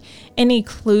giving like any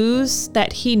clues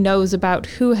that he knows about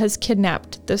who has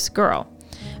kidnapped this girl.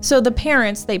 So the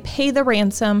parents, they pay the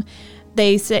ransom.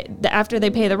 They say after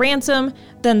they pay the ransom,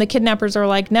 then the kidnappers are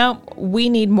like, no, we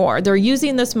need more. They're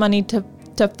using this money to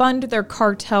fund their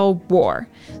cartel war.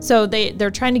 So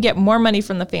they're trying to get more money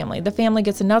from the family. The family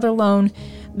gets another loan.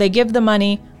 They give the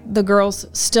money. The girl's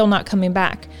still not coming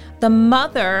back. The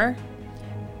mother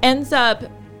ends up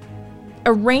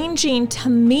arranging to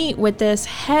meet with this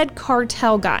head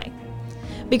cartel guy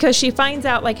because she finds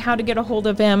out like how to get a hold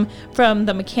of him from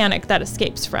the mechanic that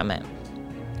escapes from it.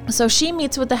 So she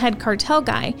meets with the head cartel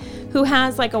guy who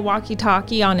has like a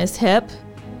walkie-talkie on his hip,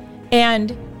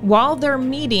 and while they're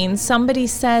meeting, somebody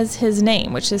says his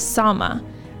name, which is Sama,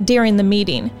 during the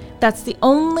meeting. That's the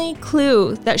only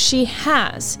clue that she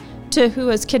has to who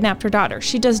has kidnapped her daughter.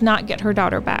 She does not get her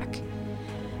daughter back.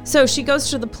 So she goes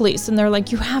to the police and they're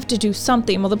like, you have to do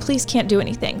something. Well, the police can't do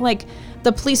anything. Like,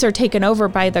 the police are taken over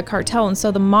by the cartel. And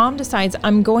so the mom decides,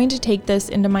 I'm going to take this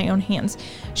into my own hands.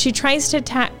 She tries to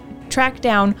track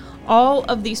down all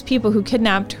of these people who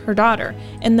kidnapped her daughter.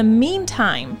 In the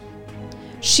meantime,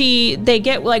 they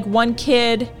get like one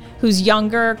kid who's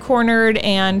younger cornered,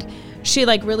 and she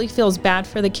like really feels bad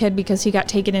for the kid because he got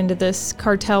taken into this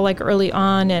cartel like early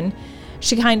on, and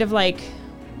she kind of like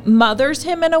mothers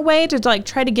him in a way to like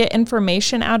try to get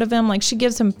information out of him. Like, she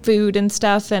gives him food and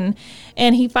stuff, and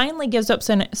he finally gives up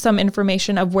some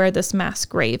information of where this mass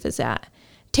grave is at.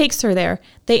 Takes her there.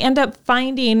 They end up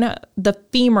finding the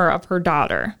femur of her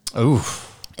daughter.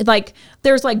 Oof. Like,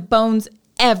 there's like bones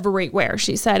everywhere,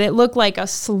 she said. It looked like a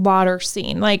slaughter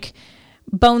scene. Like,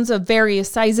 bones of various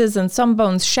sizes, and some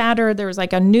bones shattered. There was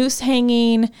like a noose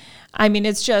hanging. I mean,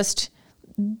 it's just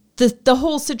the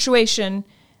whole situation,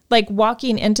 like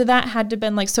walking into that had to have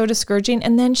been like so discouraging.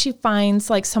 And then she finds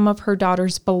like some of her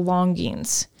daughter's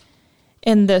belongings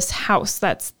in this house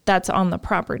that's on the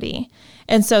property.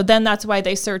 And so then that's why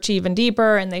they search even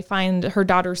deeper, and they find her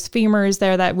daughter's femurs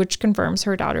there, which confirms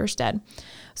her daughter's dead.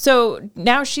 So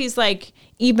now she's like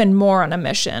even more on a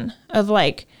mission of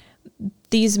like,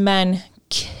 these men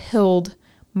killed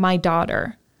my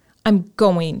daughter. I'm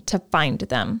going to find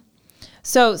them.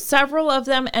 So several of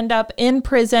them end up in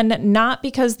prison, not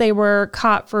because they were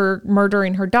caught for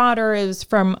murdering her daughter. It was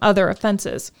from other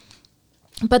offenses.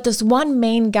 But this one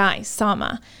main guy,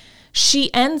 Sama,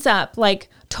 she ends up like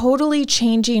totally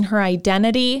changing her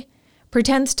identity,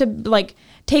 pretends to like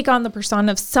take on the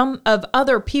persona of some of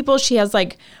other people. She has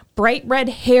like bright red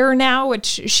hair now, which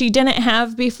she didn't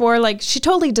have before. Like, she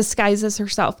totally disguises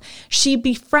herself. She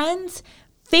befriends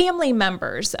family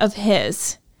members of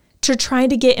his to try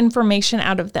to get information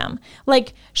out of them.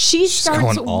 Like, she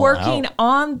starts working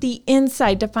on the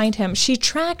inside to find him. She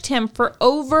tracked him for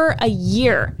over a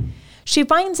year. She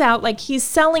finds out like he's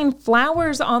selling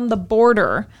flowers on the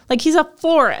border. Like, he's a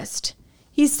florist.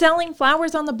 He's selling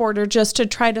flowers on the border just to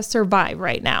try to survive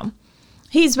right now.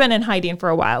 He's been in hiding for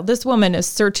a while. This woman is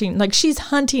searching, like, she's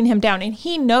hunting him down, and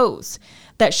he knows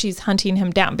that she's hunting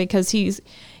him down because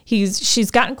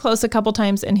she's gotten close a couple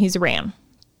times and he's ran.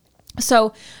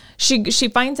 So she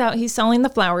finds out he's selling the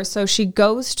flowers, so she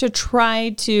goes to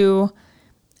try to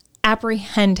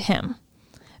apprehend him.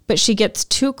 But she gets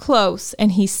too close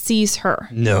and he sees her.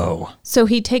 No. So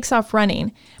he takes off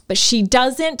running, but she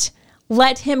doesn't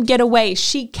let him get away.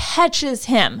 She catches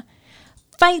him,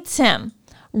 fights him,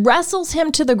 wrestles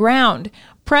him to the ground,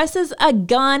 presses a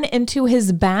gun into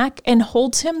his back, and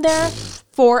holds him there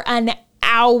for an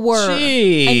hour.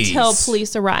 Jeez. Until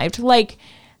police arrived. Like,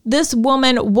 this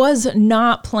woman was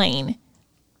not playing.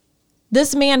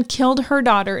 This man killed her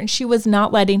daughter, and she was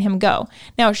not letting him go.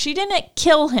 Now, she didn't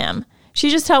kill him. She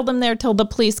just held him there till the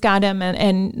police got him,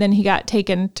 and then he got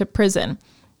taken to prison.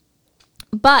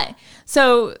 But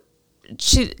so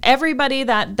everybody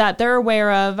that they're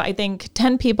aware of, I think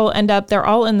 10 people they're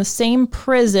all in the same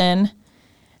prison.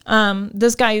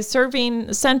 This guy is serving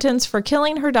a sentence for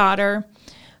killing her daughter.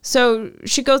 So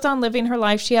she goes on living her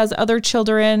life. She has other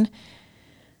children.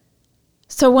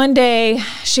 So one day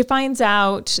she finds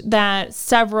out that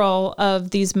several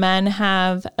of these men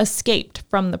have escaped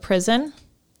from the prison.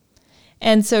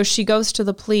 And so she goes to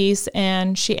the police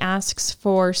and she asks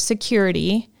for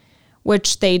security,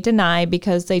 which they deny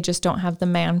because they just don't have the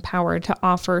manpower to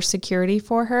offer security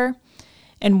for her.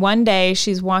 And one day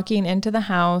she's walking into the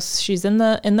house. She's in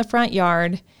the front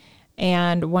yard,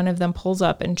 and one of them pulls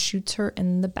up and shoots her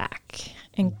in the back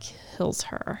and kills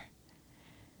her.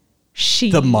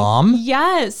 The mom?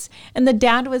 Yes. And the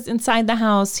dad was inside the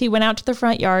house. He went out to the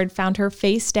front yard, found her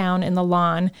face down in the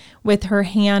lawn with her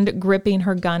hand gripping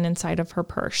her gun inside of her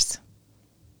purse.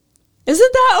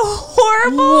 Isn't that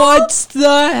horrible? What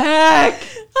the heck?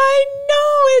 I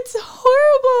know, it's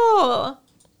horrible.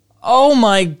 Oh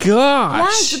my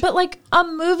gosh. Yes, but like a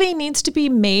movie needs to be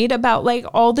made about like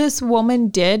all this woman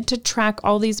did to track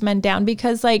all these men down,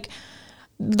 because like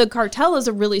the cartel is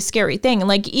a really scary thing. And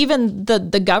like even the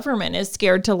government is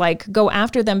scared to like go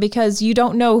after them because you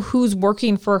don't know who's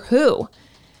working for who.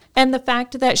 And the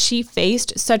fact that she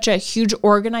faced such a huge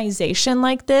organization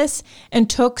like this and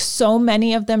took so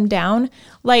many of them down,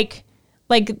 like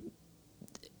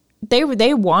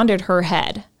they wanted her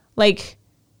head. Like,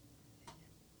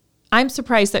 I'm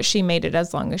surprised that she made it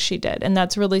as long as she did. And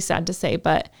that's really sad to say,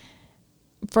 but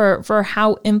for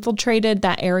how infiltrated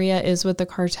that area is with the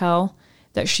cartel,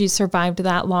 that she survived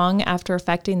that long after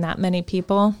affecting that many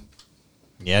people.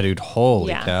 Yeah, dude.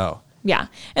 Holy cow. Yeah.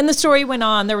 And the story went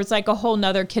on. There was like a whole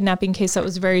nother kidnapping case that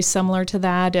was very similar to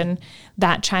that. And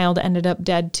that child ended up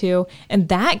dead too. And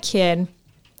that kid,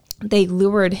 they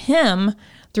lured him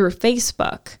through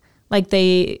Facebook. Like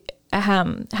they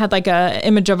had like a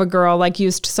image of a girl, like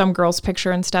used some girl's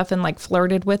picture and stuff and like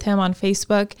flirted with him on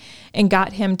Facebook and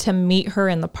got him to meet her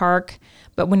in the park.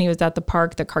 But when he was at the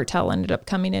park, the cartel ended up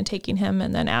coming and taking him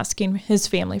and then asking his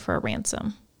family for a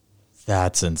ransom.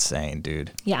 That's insane,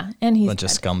 dude. Yeah, and he's bunch of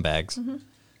dead. scumbags.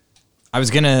 I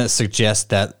was gonna suggest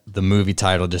that the movie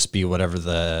title just be whatever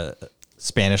the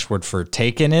Spanish word for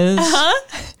taken is,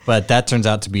 but that turns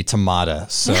out to be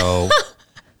tomata. So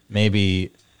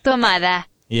maybe, Tomada.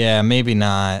 yeah, maybe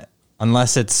not.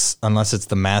 Unless it's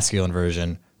the masculine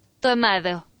version,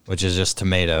 Tomado. which is just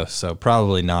tomato. So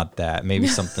probably not that. Maybe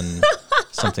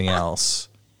something else.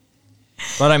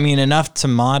 But I mean, enough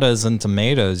tomatoes and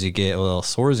tomatoes, you get little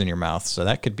sores in your mouth. So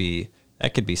that could be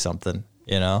something,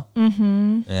 you know?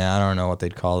 Mm-hmm. Yeah, I don't know what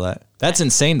they'd call that. That's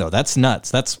insane, though. That's nuts.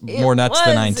 That's more nuts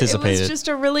than I anticipated. It was just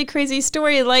a really crazy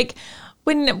story. Like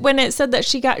when it said that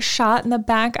she got shot in the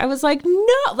back, I was like,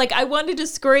 no! Like I wanted to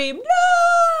scream,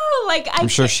 no! Like I'm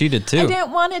sure she did too. I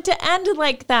didn't want it to end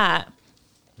like that.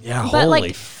 Yeah, But holy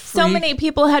like so many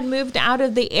people had moved out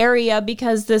of the area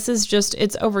because this is just,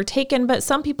 it's overtaken. But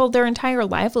some people, their entire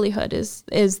livelihood is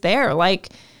there. Like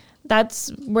that's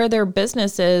where their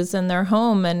business is and their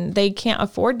home, and they can't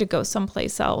afford to go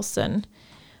someplace else. And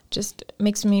just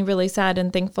makes me really sad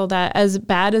and thankful that as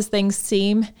bad as things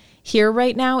seem here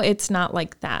right now, it's not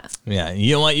like that. Yeah,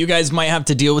 you know what? You guys might have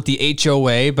to deal with the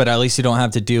HOA, but at least you don't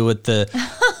have to deal with the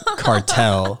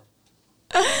cartel.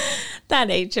 That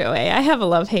HOA. I have a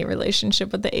love-hate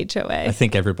relationship with the HOA. I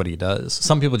think everybody does.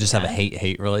 Some people just have a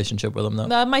hate-hate relationship with them,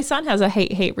 though. My son has a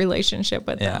hate-hate relationship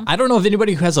with them. I don't know of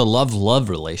anybody who has a love-love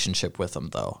relationship with them,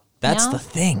 though. That's No? the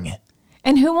thing.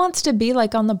 And who wants to be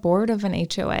like on the board of an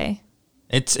HOA?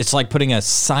 It's like putting a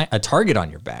target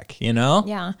on your back, you know?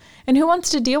 Yeah. And who wants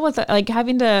to deal with it? Like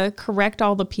having to correct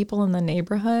all the people in the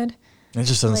neighborhood? It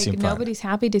just doesn't Like seem fun. nobody's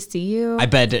happy to see you. I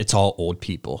bet it's all old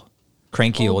people.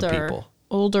 Cranky old people.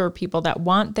 Older people that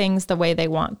want things the way they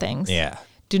want things. Yeah.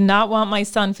 Do not want my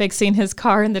son fixing his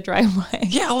car in the driveway.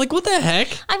 Yeah, like what the heck?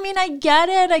 I mean, I get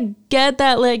it. I get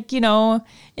that, like, you know,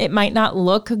 it might not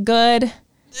look good.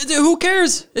 Who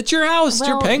cares? It's your house.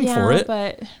 You're Well, paying yeah, for it.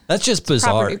 But That's just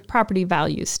bizarre. property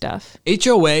value stuff. The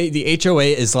HOA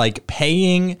is like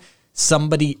paying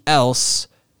somebody else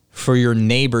for your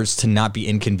neighbors to not be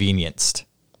inconvenienced.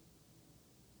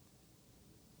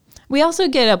 We also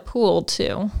get a pool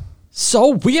too. So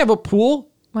we have a pool.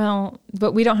 Well,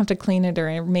 but we don't have to clean it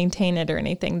or maintain it or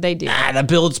anything. They do. That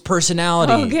builds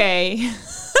personality. Okay.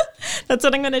 That's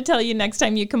what I'm going to tell you next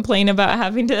time you complain about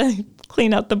having to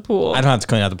clean out the pool. I don't have to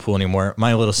clean out the pool anymore.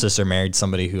 My little sister married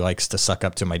somebody who likes to suck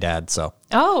up to my dad, so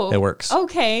Oh. it works.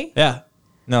 Okay. Yeah.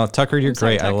 No, Tucker, you're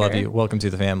sorry, great. I love Tucker. you. Welcome to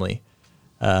the family.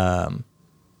 That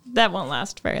won't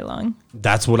last very long.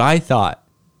 That's what I thought.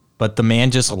 But the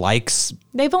man just likes.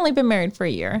 They've only been married for a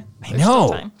year. I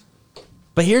know.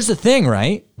 But here's the thing,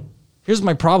 right? Here's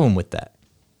my problem with that.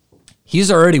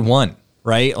 He's already won,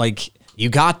 right? Like, you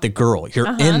got the girl.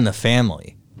 You're in the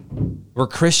family. We're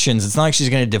Christians. It's not like she's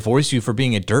going to divorce you for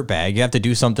being a dirtbag. You have to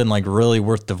do something, like, really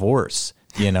worth divorce,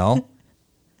 you know?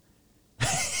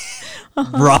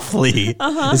 Roughly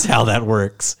is how that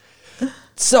works.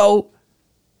 So,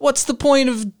 what's the point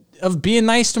of being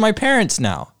nice to my parents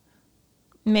now?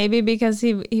 Maybe because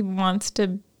he wants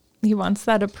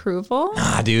that approval.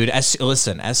 Ah, dude.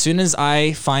 Listen, as soon as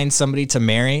I find somebody to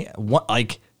marry,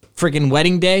 like freaking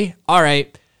wedding day, all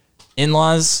right,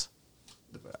 in-laws,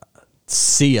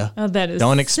 see ya. Oh, that is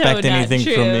Don't expect so not anything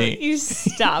true. from me. You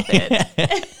stop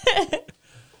it.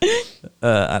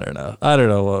 I don't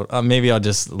know. Maybe I'll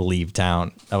just leave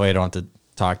town. That way I don't have to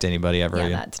talk to anybody ever Yeah,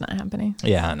 again. that's not happening.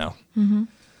 Yeah, I know.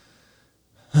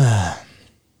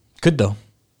 Could though.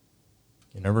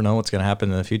 You never know what's going to happen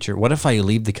in the future. What if I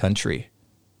leave the country?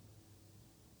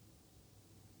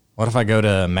 What if I go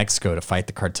to Mexico to fight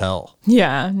the cartel?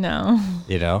 Yeah, no.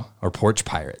 You know, or porch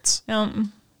pirates?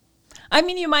 I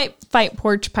mean, you might fight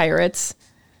porch pirates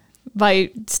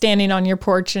by standing on your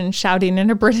porch and shouting in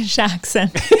a British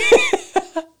accent.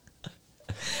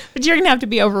 But you're going to have to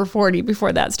be over 40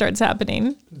 before that starts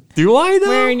happening. Do I though?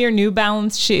 Wearing your New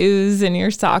Balance shoes and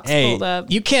your socks pulled up.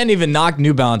 You can't even knock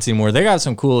New Balance anymore. They got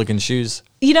some cool looking shoes.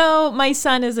 You know, my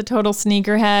son is a total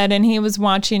sneakerhead, and he was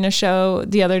watching a show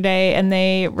the other day, and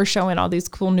they were showing all these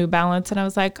cool New Balance, and I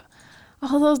was like,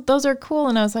 oh, those are cool.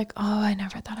 And I was like, oh, I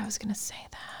never thought I was going to say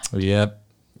that. Yep.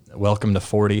 Welcome to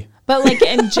 40. But like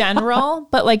in general,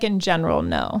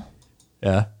 no.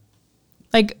 Yeah.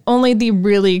 Like only the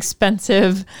really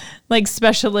expensive, like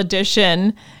special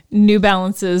edition New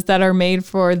Balances that are made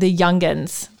for the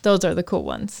youngins. Those are the cool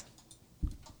ones.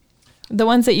 The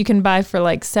ones that you can buy for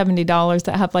like $70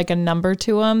 that have like a number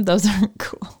to them, those aren't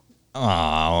cool.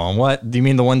 Oh, what? Do you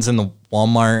mean the ones in the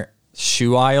Walmart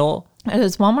shoe aisle?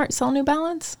 Does Walmart sell New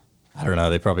Balance? I don't know.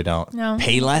 They probably don't. No.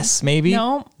 Payless, maybe?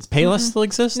 No. Does Payless still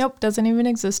exist? Nope, doesn't even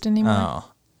exist anymore.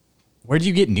 Oh. Where do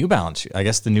you get New Balance shoes? I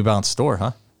guess the New Balance store,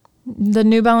 huh? The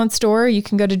New Balance store, you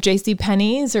can go to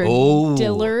JCPenney's or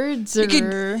Dillard's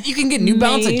or You can get New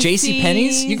Balance at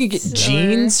JCPenney's. You can get Macy's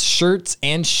jeans, shirts,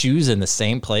 and shoes in the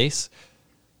same place.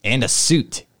 And a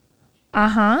suit.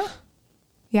 Uh-huh.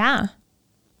 Yeah.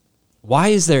 Why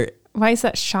is there Why is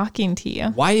that shocking to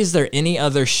you? any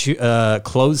other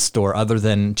clothes store other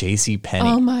than JCPenney?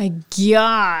 Oh my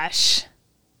gosh.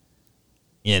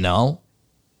 You know?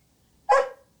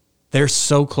 They're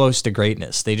so close to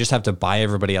greatness. They just have to buy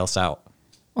everybody else out.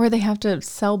 Or they have to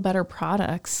sell better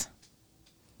products.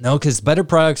 No, because better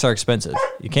products are expensive.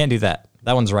 You can't do that.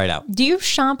 That one's right out. Do you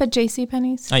shop at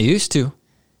JCPenney's? I used to.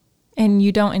 And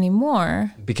you don't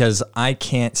anymore. Because I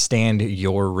can't stand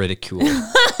your ridicule.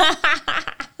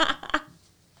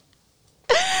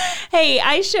 Hey,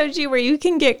 I showed you where you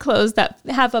can get clothes that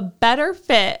have a better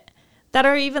fit that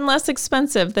are even less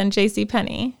expensive than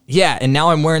JCPenney. Yeah, and now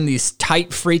I'm wearing these tight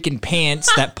freaking pants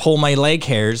that pull my leg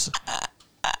hairs.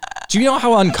 Do you know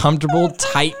how uncomfortable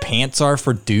tight pants are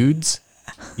for dudes?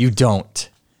 You don't.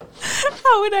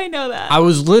 How would I know that? I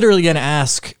was literally going to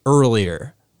ask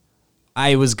earlier.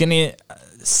 I was going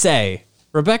to say,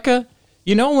 Rebecca,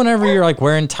 you know whenever you're like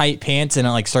wearing tight pants and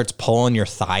it like starts pulling your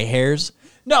thigh hairs?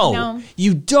 No,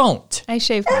 you don't. I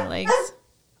shave my legs.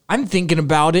 I'm thinking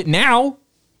about it now.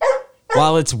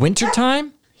 While it's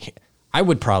wintertime, I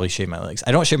would probably shave my legs.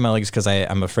 I don't shave my legs because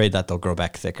I'm afraid that they'll grow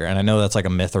back thicker. And I know that's like a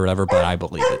myth or whatever, but I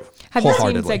believe it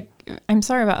wholeheartedly. I'm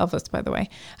sorry about Elvis, by the way.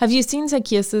 Have you seen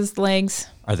Zacchaeus' legs?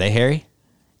 Are they hairy?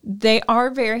 They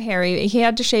are very hairy. He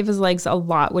had to shave his legs a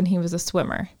lot when he was a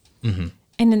swimmer. Mm-hmm.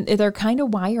 And they're kind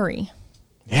of wiry.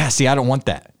 Yeah, see, I don't want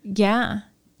that. Yeah.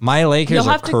 My leg hairs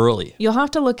are curly. You'll have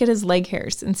to look at his leg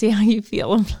hairs and see how you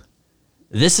feel.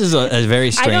 This is a very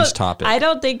strange topic. I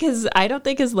don't think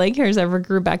his leg hairs ever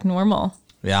grew back normal.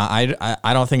 Yeah,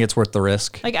 I don't think it's worth the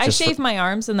risk. Like I shave my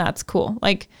arms and that's cool.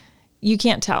 Like you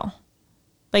can't tell.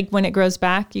 Like when it grows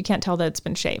back, you can't tell that it's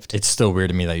been shaved. It's still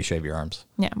weird to me that you shave your arms.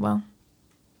 Yeah, well,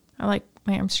 I like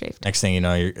my arms shaved. Next thing you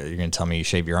know, you're going to tell me you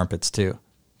shave your armpits too.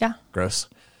 Yeah. Gross.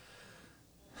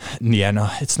 Yeah, no,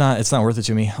 it's not worth it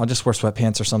to me. I'll just wear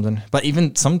sweatpants or something. But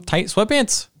even some tight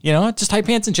sweatpants, just tight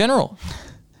pants in general.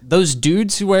 Those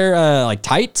dudes who wear like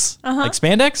tights, like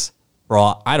spandex,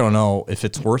 bro, I don't know if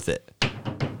it's worth it.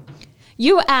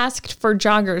 You asked for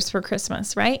joggers for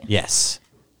Christmas, right? Yes.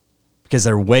 Because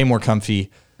they're way more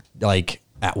comfy, like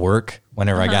at work,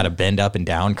 whenever I got to bend up and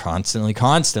down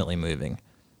constantly moving.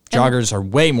 Joggers are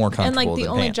way more comfortable than And like the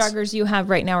only pants. joggers you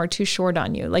have right now are too short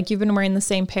on you. Like you've been wearing the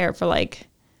same pair for like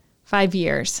 5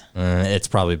 years. It's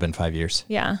probably been 5 years.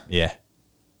 Yeah. Yeah. I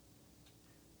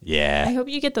Yeah. hope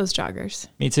you get those joggers.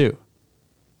 Me too.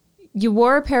 You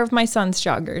wore a pair of my son's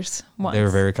joggers once. They were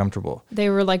very comfortable. They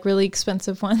were like really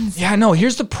expensive ones. Yeah, no,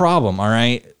 here's the problem, all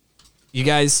right? You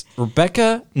guys,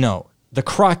 the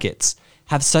Crockett's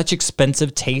have such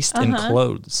expensive taste in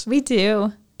clothes. We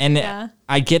do. And Yeah.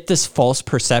 I get this false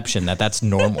perception that that's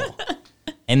normal.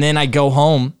 And then I go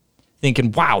home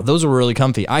thinking, wow, those are really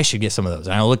comfy. I should get some of those.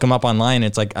 And I look them up online. And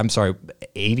it's like, I'm sorry,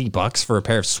 $80 for a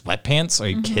pair of sweatpants? Are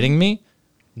you kidding me?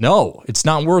 No, it's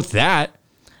not worth that.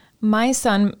 My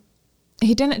son,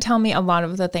 he didn't tell me a lot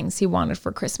of the things he wanted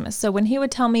for Christmas. So when he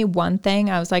would tell me one thing,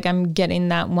 I was like, I'm getting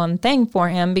that one thing for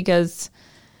him because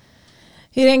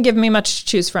he didn't give me much to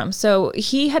choose from. So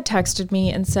he had texted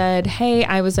me and said, hey,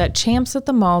 I was at Champs at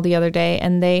the mall the other day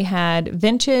and they had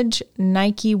vintage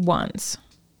Nike ones.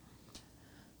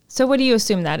 So what do you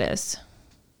assume that is?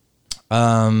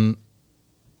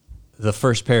 The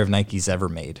first pair of Nikes ever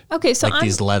made. Okay, so like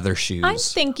these leather shoes. I'm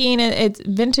thinking it's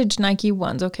vintage Nike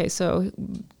ones. Okay, so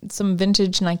some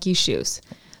vintage Nike shoes.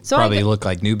 So Probably look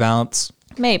like New Balance.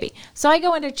 Maybe. So I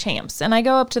go into Champs and I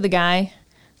go up to the guy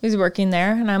who's working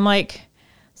there and I'm like,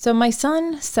 so my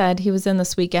son said he was in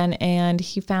this weekend and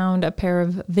he found a pair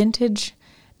of vintage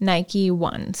Nike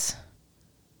ones.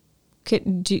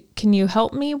 Can you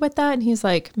help me with that? And he's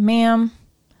like, ma'am,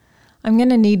 I'm going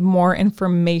to need more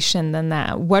information than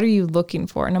that. What are you looking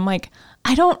for? And I'm like,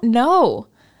 I don't know.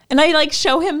 And I like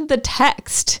show him the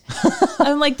text.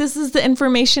 I'm like, this is the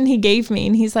information he gave me.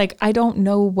 And he's like, I don't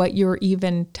know what you're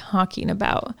even talking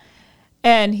about.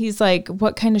 And he's like,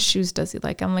 what kind of shoes does he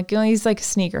like? I'm like, he's like a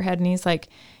sneakerhead. And he's like,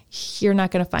 you're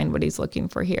not going to find what he's looking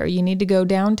for here. You need to go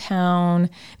downtown.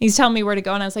 He's telling me where to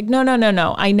go. And I was like, no.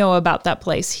 I know about that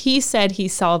place. He said he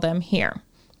saw them here.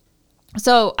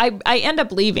 So I end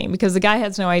up leaving because the guy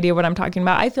has no idea what I'm talking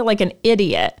about. I feel like an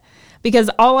idiot because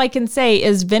all I can say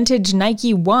is vintage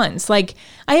Nike ones. Like,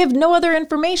 I have no other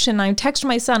information. I text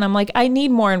my son. I'm like, I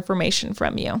need more information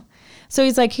from you. So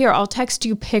he's like, here, I'll text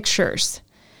you pictures.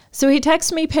 So he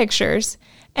texts me pictures.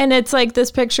 And it's like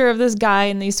this picture of this guy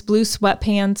in these blue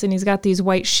sweatpants and he's got these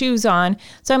white shoes on.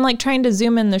 So I'm like trying to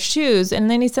zoom in the shoes.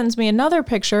 And then he sends me another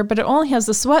picture, but it only has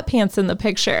the sweatpants in the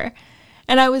picture.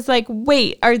 And I was like,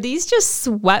 wait, are these just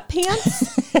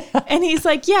sweatpants? And he's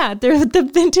like, yeah, they're the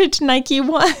vintage Nike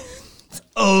ones.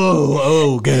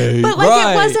 Oh, okay. But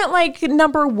like, it wasn't like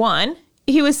number one.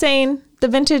 He was saying the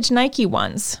vintage Nike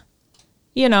ones,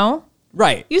 you know?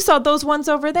 Right. You saw those ones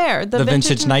over there. The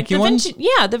vintage Nike ones?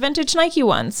 Yeah, the vintage Nike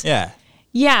ones. Yeah.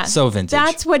 Yeah. So vintage.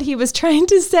 That's what he was trying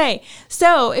to say.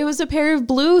 So it was a pair of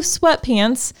blue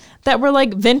sweatpants that were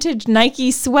like vintage Nike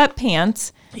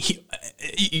sweatpants.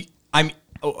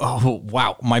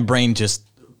 Wow. My brain just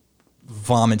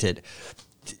vomited.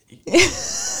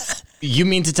 You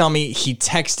mean to tell me he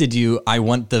texted you, I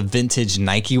want the vintage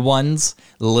Nike ones,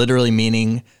 literally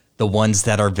meaning the ones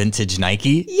that are vintage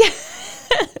Nike? Yes.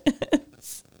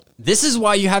 This is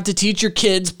why you have to teach your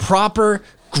kids proper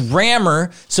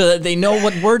grammar so that they know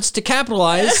what words to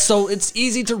capitalize so it's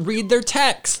easy to read their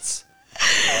texts.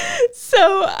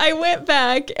 So I went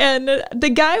back and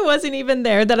the guy wasn't even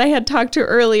there that I had talked to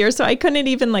earlier. So I couldn't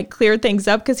even like clear things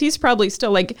up because he's probably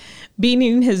still like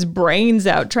beating his brains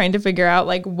out trying to figure out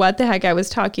like what the heck I was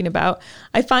talking about.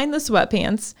 I find the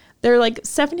sweatpants. They're like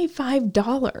 $75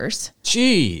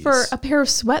 Jeez. for a pair of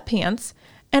sweatpants.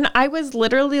 And I was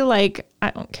literally like, I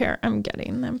don't care. I'm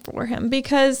getting them for him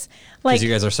because like you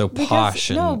guys are so posh.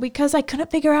 Because I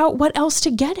couldn't figure out what else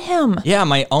to get him. Yeah,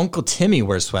 my Uncle Timmy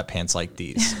wears sweatpants like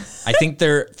these. I think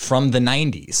they're from the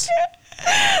 90s.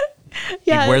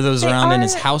 Yeah, He'd wear those around in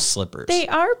his house slippers. They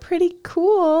are pretty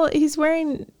cool. He's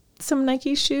wearing some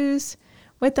Nike shoes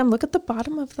with them. Look at the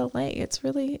bottom of the leg.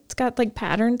 It's got like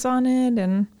patterns on it.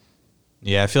 And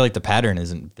yeah, I feel like the pattern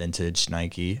isn't vintage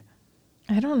Nike.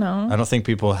 I don't know. I don't think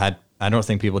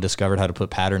people discovered how to put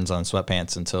patterns on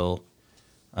sweatpants until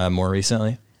more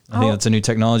recently. I think that's a new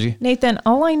technology. Nathan,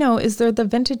 all I know is they're the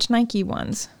vintage Nike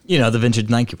ones. You know, the vintage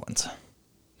Nike ones.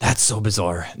 That's so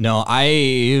bizarre. No,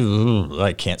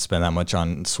 I can't spend that much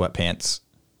on sweatpants.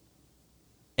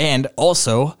 And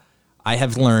also, I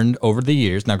have learned over the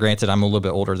years, now granted, I'm a little bit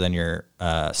older than your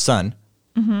son,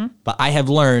 but I have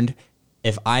learned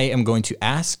if I am going to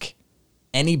ask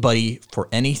anybody for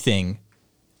anything,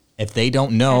 if they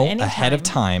don't know ahead of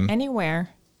time, anywhere,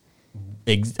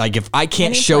 like if I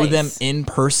can't show them in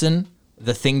person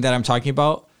the thing that I'm talking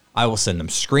about, I will send them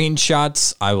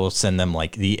screenshots. I will send them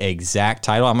like the exact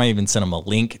title. I might even send them a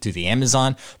link to the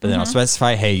Amazon, but then I'll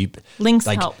specify, hey, links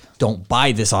like, help. Don't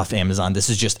buy this off Amazon. This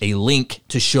is just a link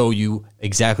to show you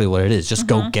exactly what it is. Just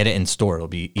go get it in store. It'll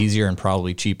be easier and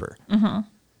probably cheaper.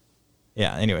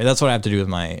 Yeah, anyway, that's what I have to do with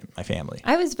my family.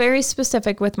 I was very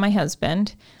specific with my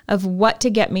husband of what to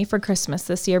get me for Christmas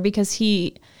this year because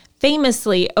he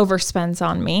famously overspends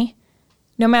on me.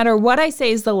 No matter what I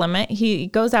say is the limit, he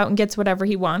goes out and gets whatever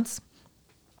he wants.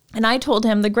 And I told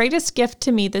him the greatest gift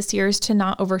to me this year is to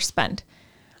not overspend.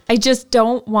 I just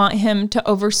don't want him to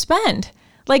overspend.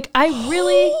 Like, I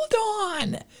really... Hold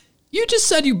on. You just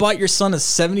said you bought your son a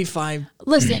 $75...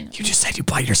 Listen. You just said you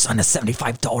bought your son a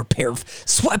 $75 pair of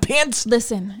sweatpants?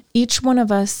 Listen, each one of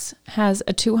us has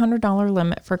a $200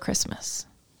 limit for Christmas.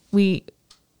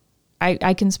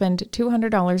 I can spend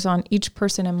 $200 on each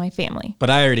person in my family. But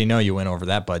I already know you went over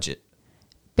that budget.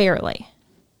 Barely.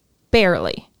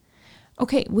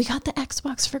 Okay, we got the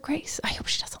Xbox for Grace. I hope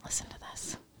she doesn't listen to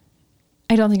this.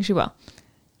 I don't think she will.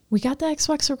 We got the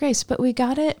Xbox for Grace, but we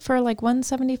got it for like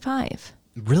 $175.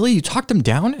 Really? You talked him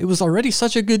down? It was already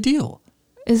such a good deal.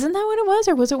 Isn't that what it was,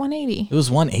 or was it $180? It was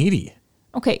 $180.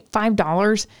 Okay,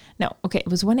 $5. No, okay, it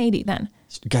was $180 then.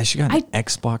 Guys, you got an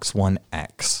Xbox One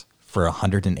X for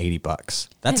 $180.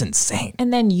 That's insane.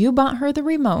 And then you bought her the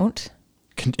remote.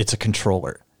 It's a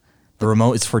controller. The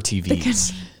remote is for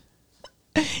TVs.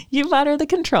 You bought her the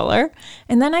controller,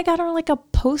 and then I got her like a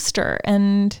poster,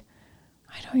 and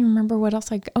I don't even remember what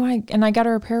else I got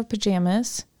her a pair of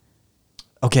pajamas.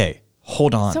 Okay,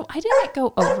 hold on. So I didn't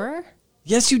go over.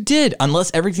 Yes, you did.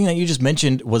 Unless everything that you just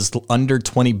mentioned was under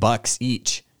 $20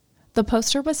 each. The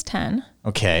poster was $10.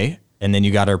 Okay, and then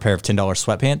you got her a pair of $10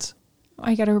 sweatpants.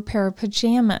 I got her a pair of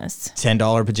pajamas.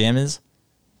 $10 pajamas.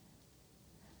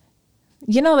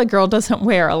 You know the girl doesn't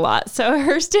wear a lot, so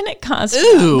hers didn't cost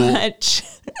that much.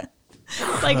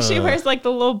 Like she wears like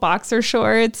the little boxer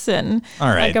shorts and All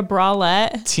right. like a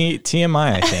bralette.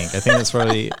 TMI, I think. I think that's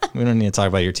probably, we don't need to talk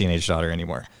about your teenage daughter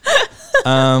anymore.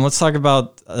 Let's talk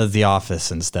about The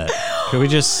Office instead. Could we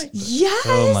just, Yes.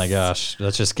 oh my gosh,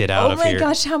 let's just get out Oh of my here.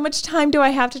 gosh, how much time do I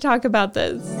have to talk about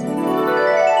this?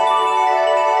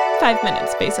 5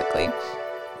 minutes, basically.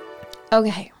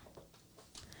 Okay.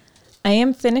 I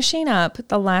am finishing up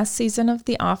the last season of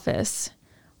The Office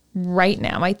right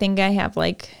now. I think I have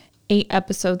like 8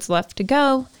 episodes left to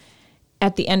go.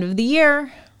 At the end of the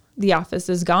year, The Office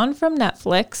is gone from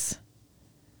Netflix.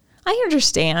 I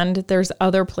understand there's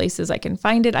other places I can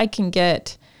find it. I can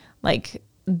get like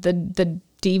the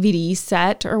DVD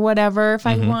set or whatever if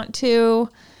I want to.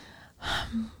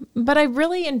 But I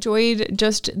really enjoyed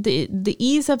just the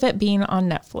ease of it being on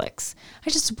Netflix. I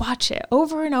just watch it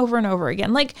over and over and over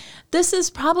again. Like this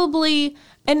is probably,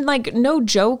 and like no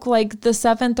joke, like the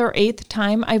 7th or 8th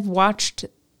time I've watched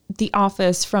The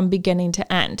Office from beginning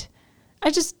to end.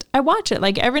 I watch it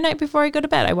like every night before I go to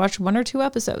bed. I watch 1 or 2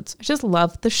 episodes. I just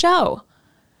love the show.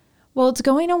 Well, it's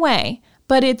going away,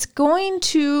 but it's going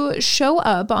to show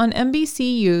up on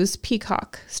NBCU's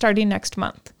Peacock starting next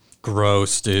month.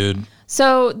 Gross, dude.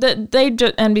 So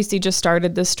NBC just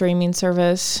started this streaming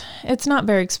service. It's not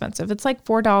very expensive. It's like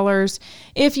 $4.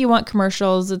 If you want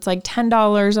commercials, it's like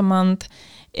 $10 a month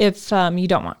if you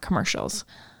don't want commercials.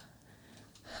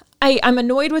 I'm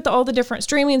annoyed with all the different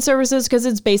streaming services because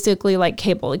it's basically like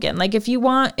cable again. Like if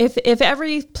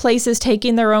every place is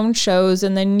taking their own shows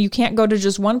and then you can't go to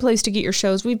just one place to get your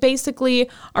shows, we basically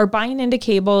are buying into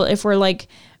cable if we're like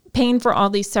paying for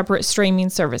all these separate streaming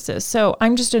services. So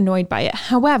I'm just annoyed by it.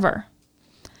 However,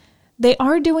 they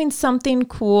are doing something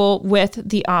cool with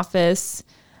The Office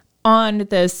on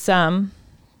this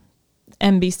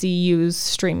NBCU's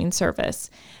streaming service.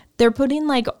 They're putting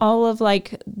like all of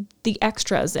like the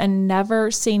extras and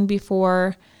never seen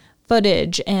before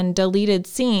footage and deleted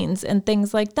scenes and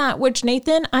things like that, which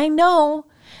Nathan, I know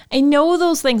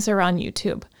those things are on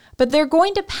YouTube, but they're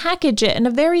going to package it in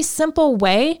a very simple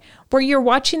way where you're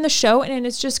watching the show and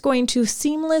it's just going to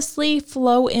seamlessly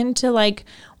flow into like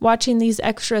watching these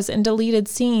extras and deleted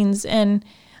scenes and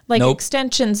like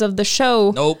extensions of the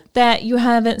show that you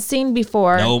haven't seen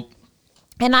before.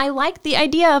 And I like the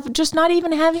idea of just not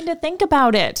even having to think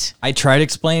about it. I tried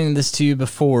explaining this to you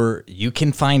before. You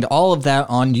can find all of that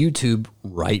on YouTube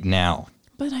right now.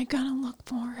 But I gotta look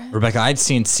for it. Rebecca, I've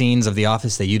seen scenes of The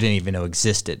Office that you didn't even know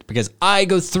existed because I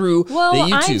go through the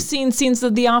YouTube. I've seen scenes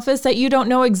of The Office that you don't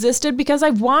know existed because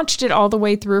I've watched it all the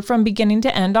way through from beginning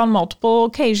to end on multiple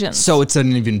occasions. So it's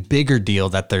an even bigger deal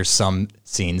that there's some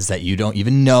scenes that you don't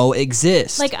even know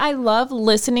exist. Like I love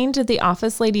listening to the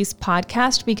Office Ladies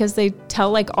podcast because they tell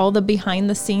like all the behind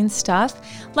the scenes stuff.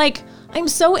 Like I'm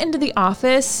so into The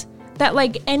Office that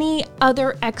like any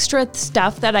other extra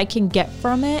stuff that I can get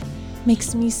from it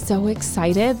makes me so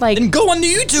excited. Like, then go on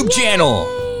the YouTube channel.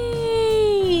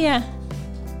 Yay!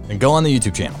 And go on the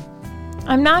YouTube channel.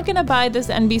 I'm not going to buy this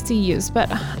NBCU's, but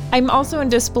I'm also in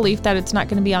disbelief that it's not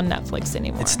going to be on Netflix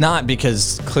anymore. It's not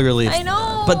because clearly... I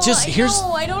know. But just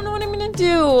I don't know what I'm going to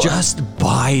do. Just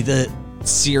buy the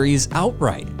series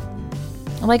outright.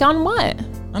 Like on what?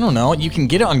 I don't know. You can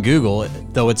get it on Google,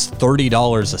 though it's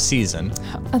 $30 a season.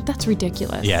 That's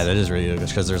ridiculous. Yeah, that is ridiculous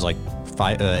because there's like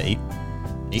 8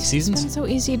 seasons? It's so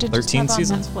easy to 13 just have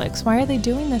seasons? on Netflix. Why are they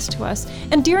doing this to us?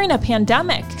 And during a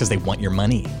pandemic. Because they want your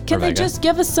money. Can they just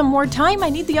give us some more time? I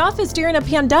need The Office during a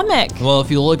pandemic. Well, if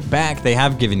you look back, they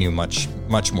have given you much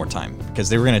more time because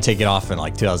they were going to take it off in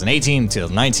like 2018,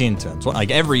 2019, 2020.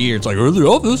 Like every year, it's like, oh, The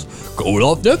Office going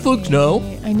off Netflix now.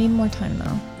 I need more time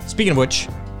though. Speaking of which,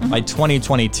 by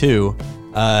 2022,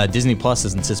 Disney Plus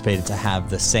is anticipated to have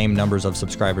the same numbers of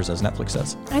subscribers as Netflix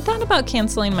does. I thought about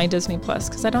canceling my Disney Plus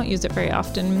because I don't use it very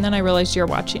often, and then I realized you're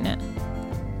watching it.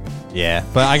 Yeah,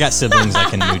 but I got siblings I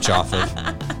can mooch off of.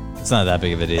 It's not that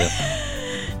big of a deal.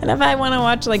 And if I want to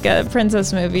watch like a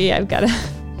princess movie, I've got to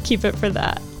keep it for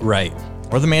that. Right.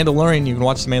 Or The Mandalorian. You can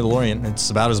watch The Mandalorian. It's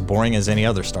about as boring as any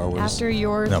other Star Wars. After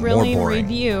your No, more thrilling boring.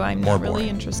 review, I'm More not really boring.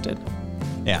 interested.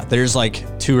 Yeah, there's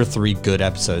like 2 or 3 good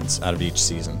episodes out of each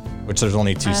season, which there's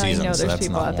only 2 seasons, I know so there's that's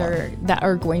people not out one. there that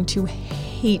are going to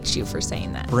hate you for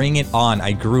saying that. Bring it on.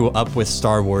 I grew up with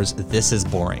Star Wars. This is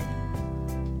boring.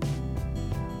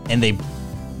 And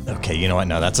okay, you know what?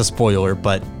 No, that's a spoiler,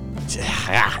 but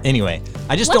anyway,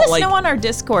 I just Let don't us like. know on our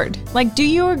Discord. Like, do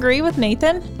you agree with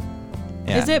Nathan?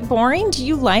 Yeah. Is it boring? Do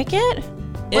you like it?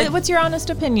 What's your honest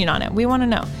opinion on it? We want to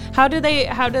know. How do they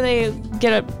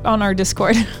get it on our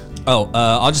Discord? Oh,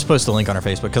 I'll just post a link on our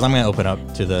Facebook because I'm going to open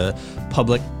up to the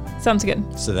public Sounds good.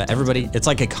 so that everybody, it's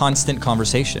like a constant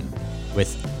conversation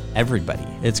with everybody.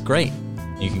 It's great.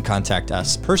 You can contact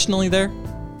us personally there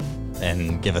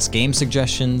and give us game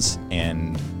suggestions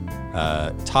and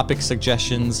topic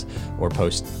suggestions, or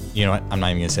post, you know what, I'm not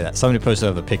even gonna say that. Somebody posted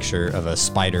up a picture of a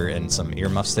spider and some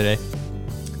earmuffs today.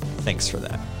 Thanks for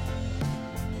that.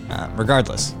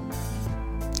 Regardless.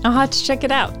 I'll have to check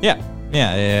it out. Yeah.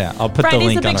 I'll put Friday's the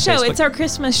link a on big our show. Facebook. It's our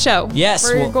Christmas show. Yes,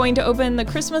 We're going to open the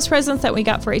Christmas presents that we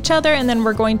got for each other, and then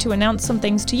we're going to announce some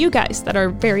things to you guys that are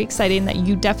very exciting that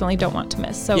you definitely don't want to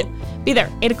miss. So be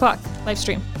there, 8 o'clock, live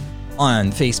stream.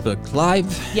 On Facebook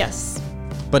Live. Yes.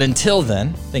 But until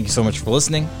then, thank you so much for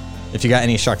listening. If you got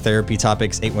any shock therapy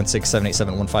topics,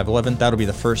 816-787-1511. That'll be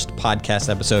the first podcast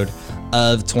episode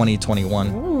of 2021.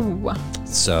 Ooh.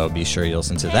 So be sure you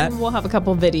listen to that. And we'll have a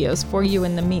couple videos for you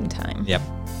in the meantime. Yep.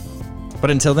 But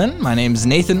until then, my name's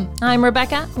Nathan. I'm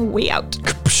Rebecca. We out.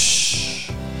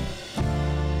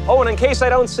 Oh, and in case I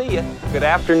don't see you, good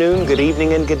afternoon, good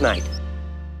evening, and good night.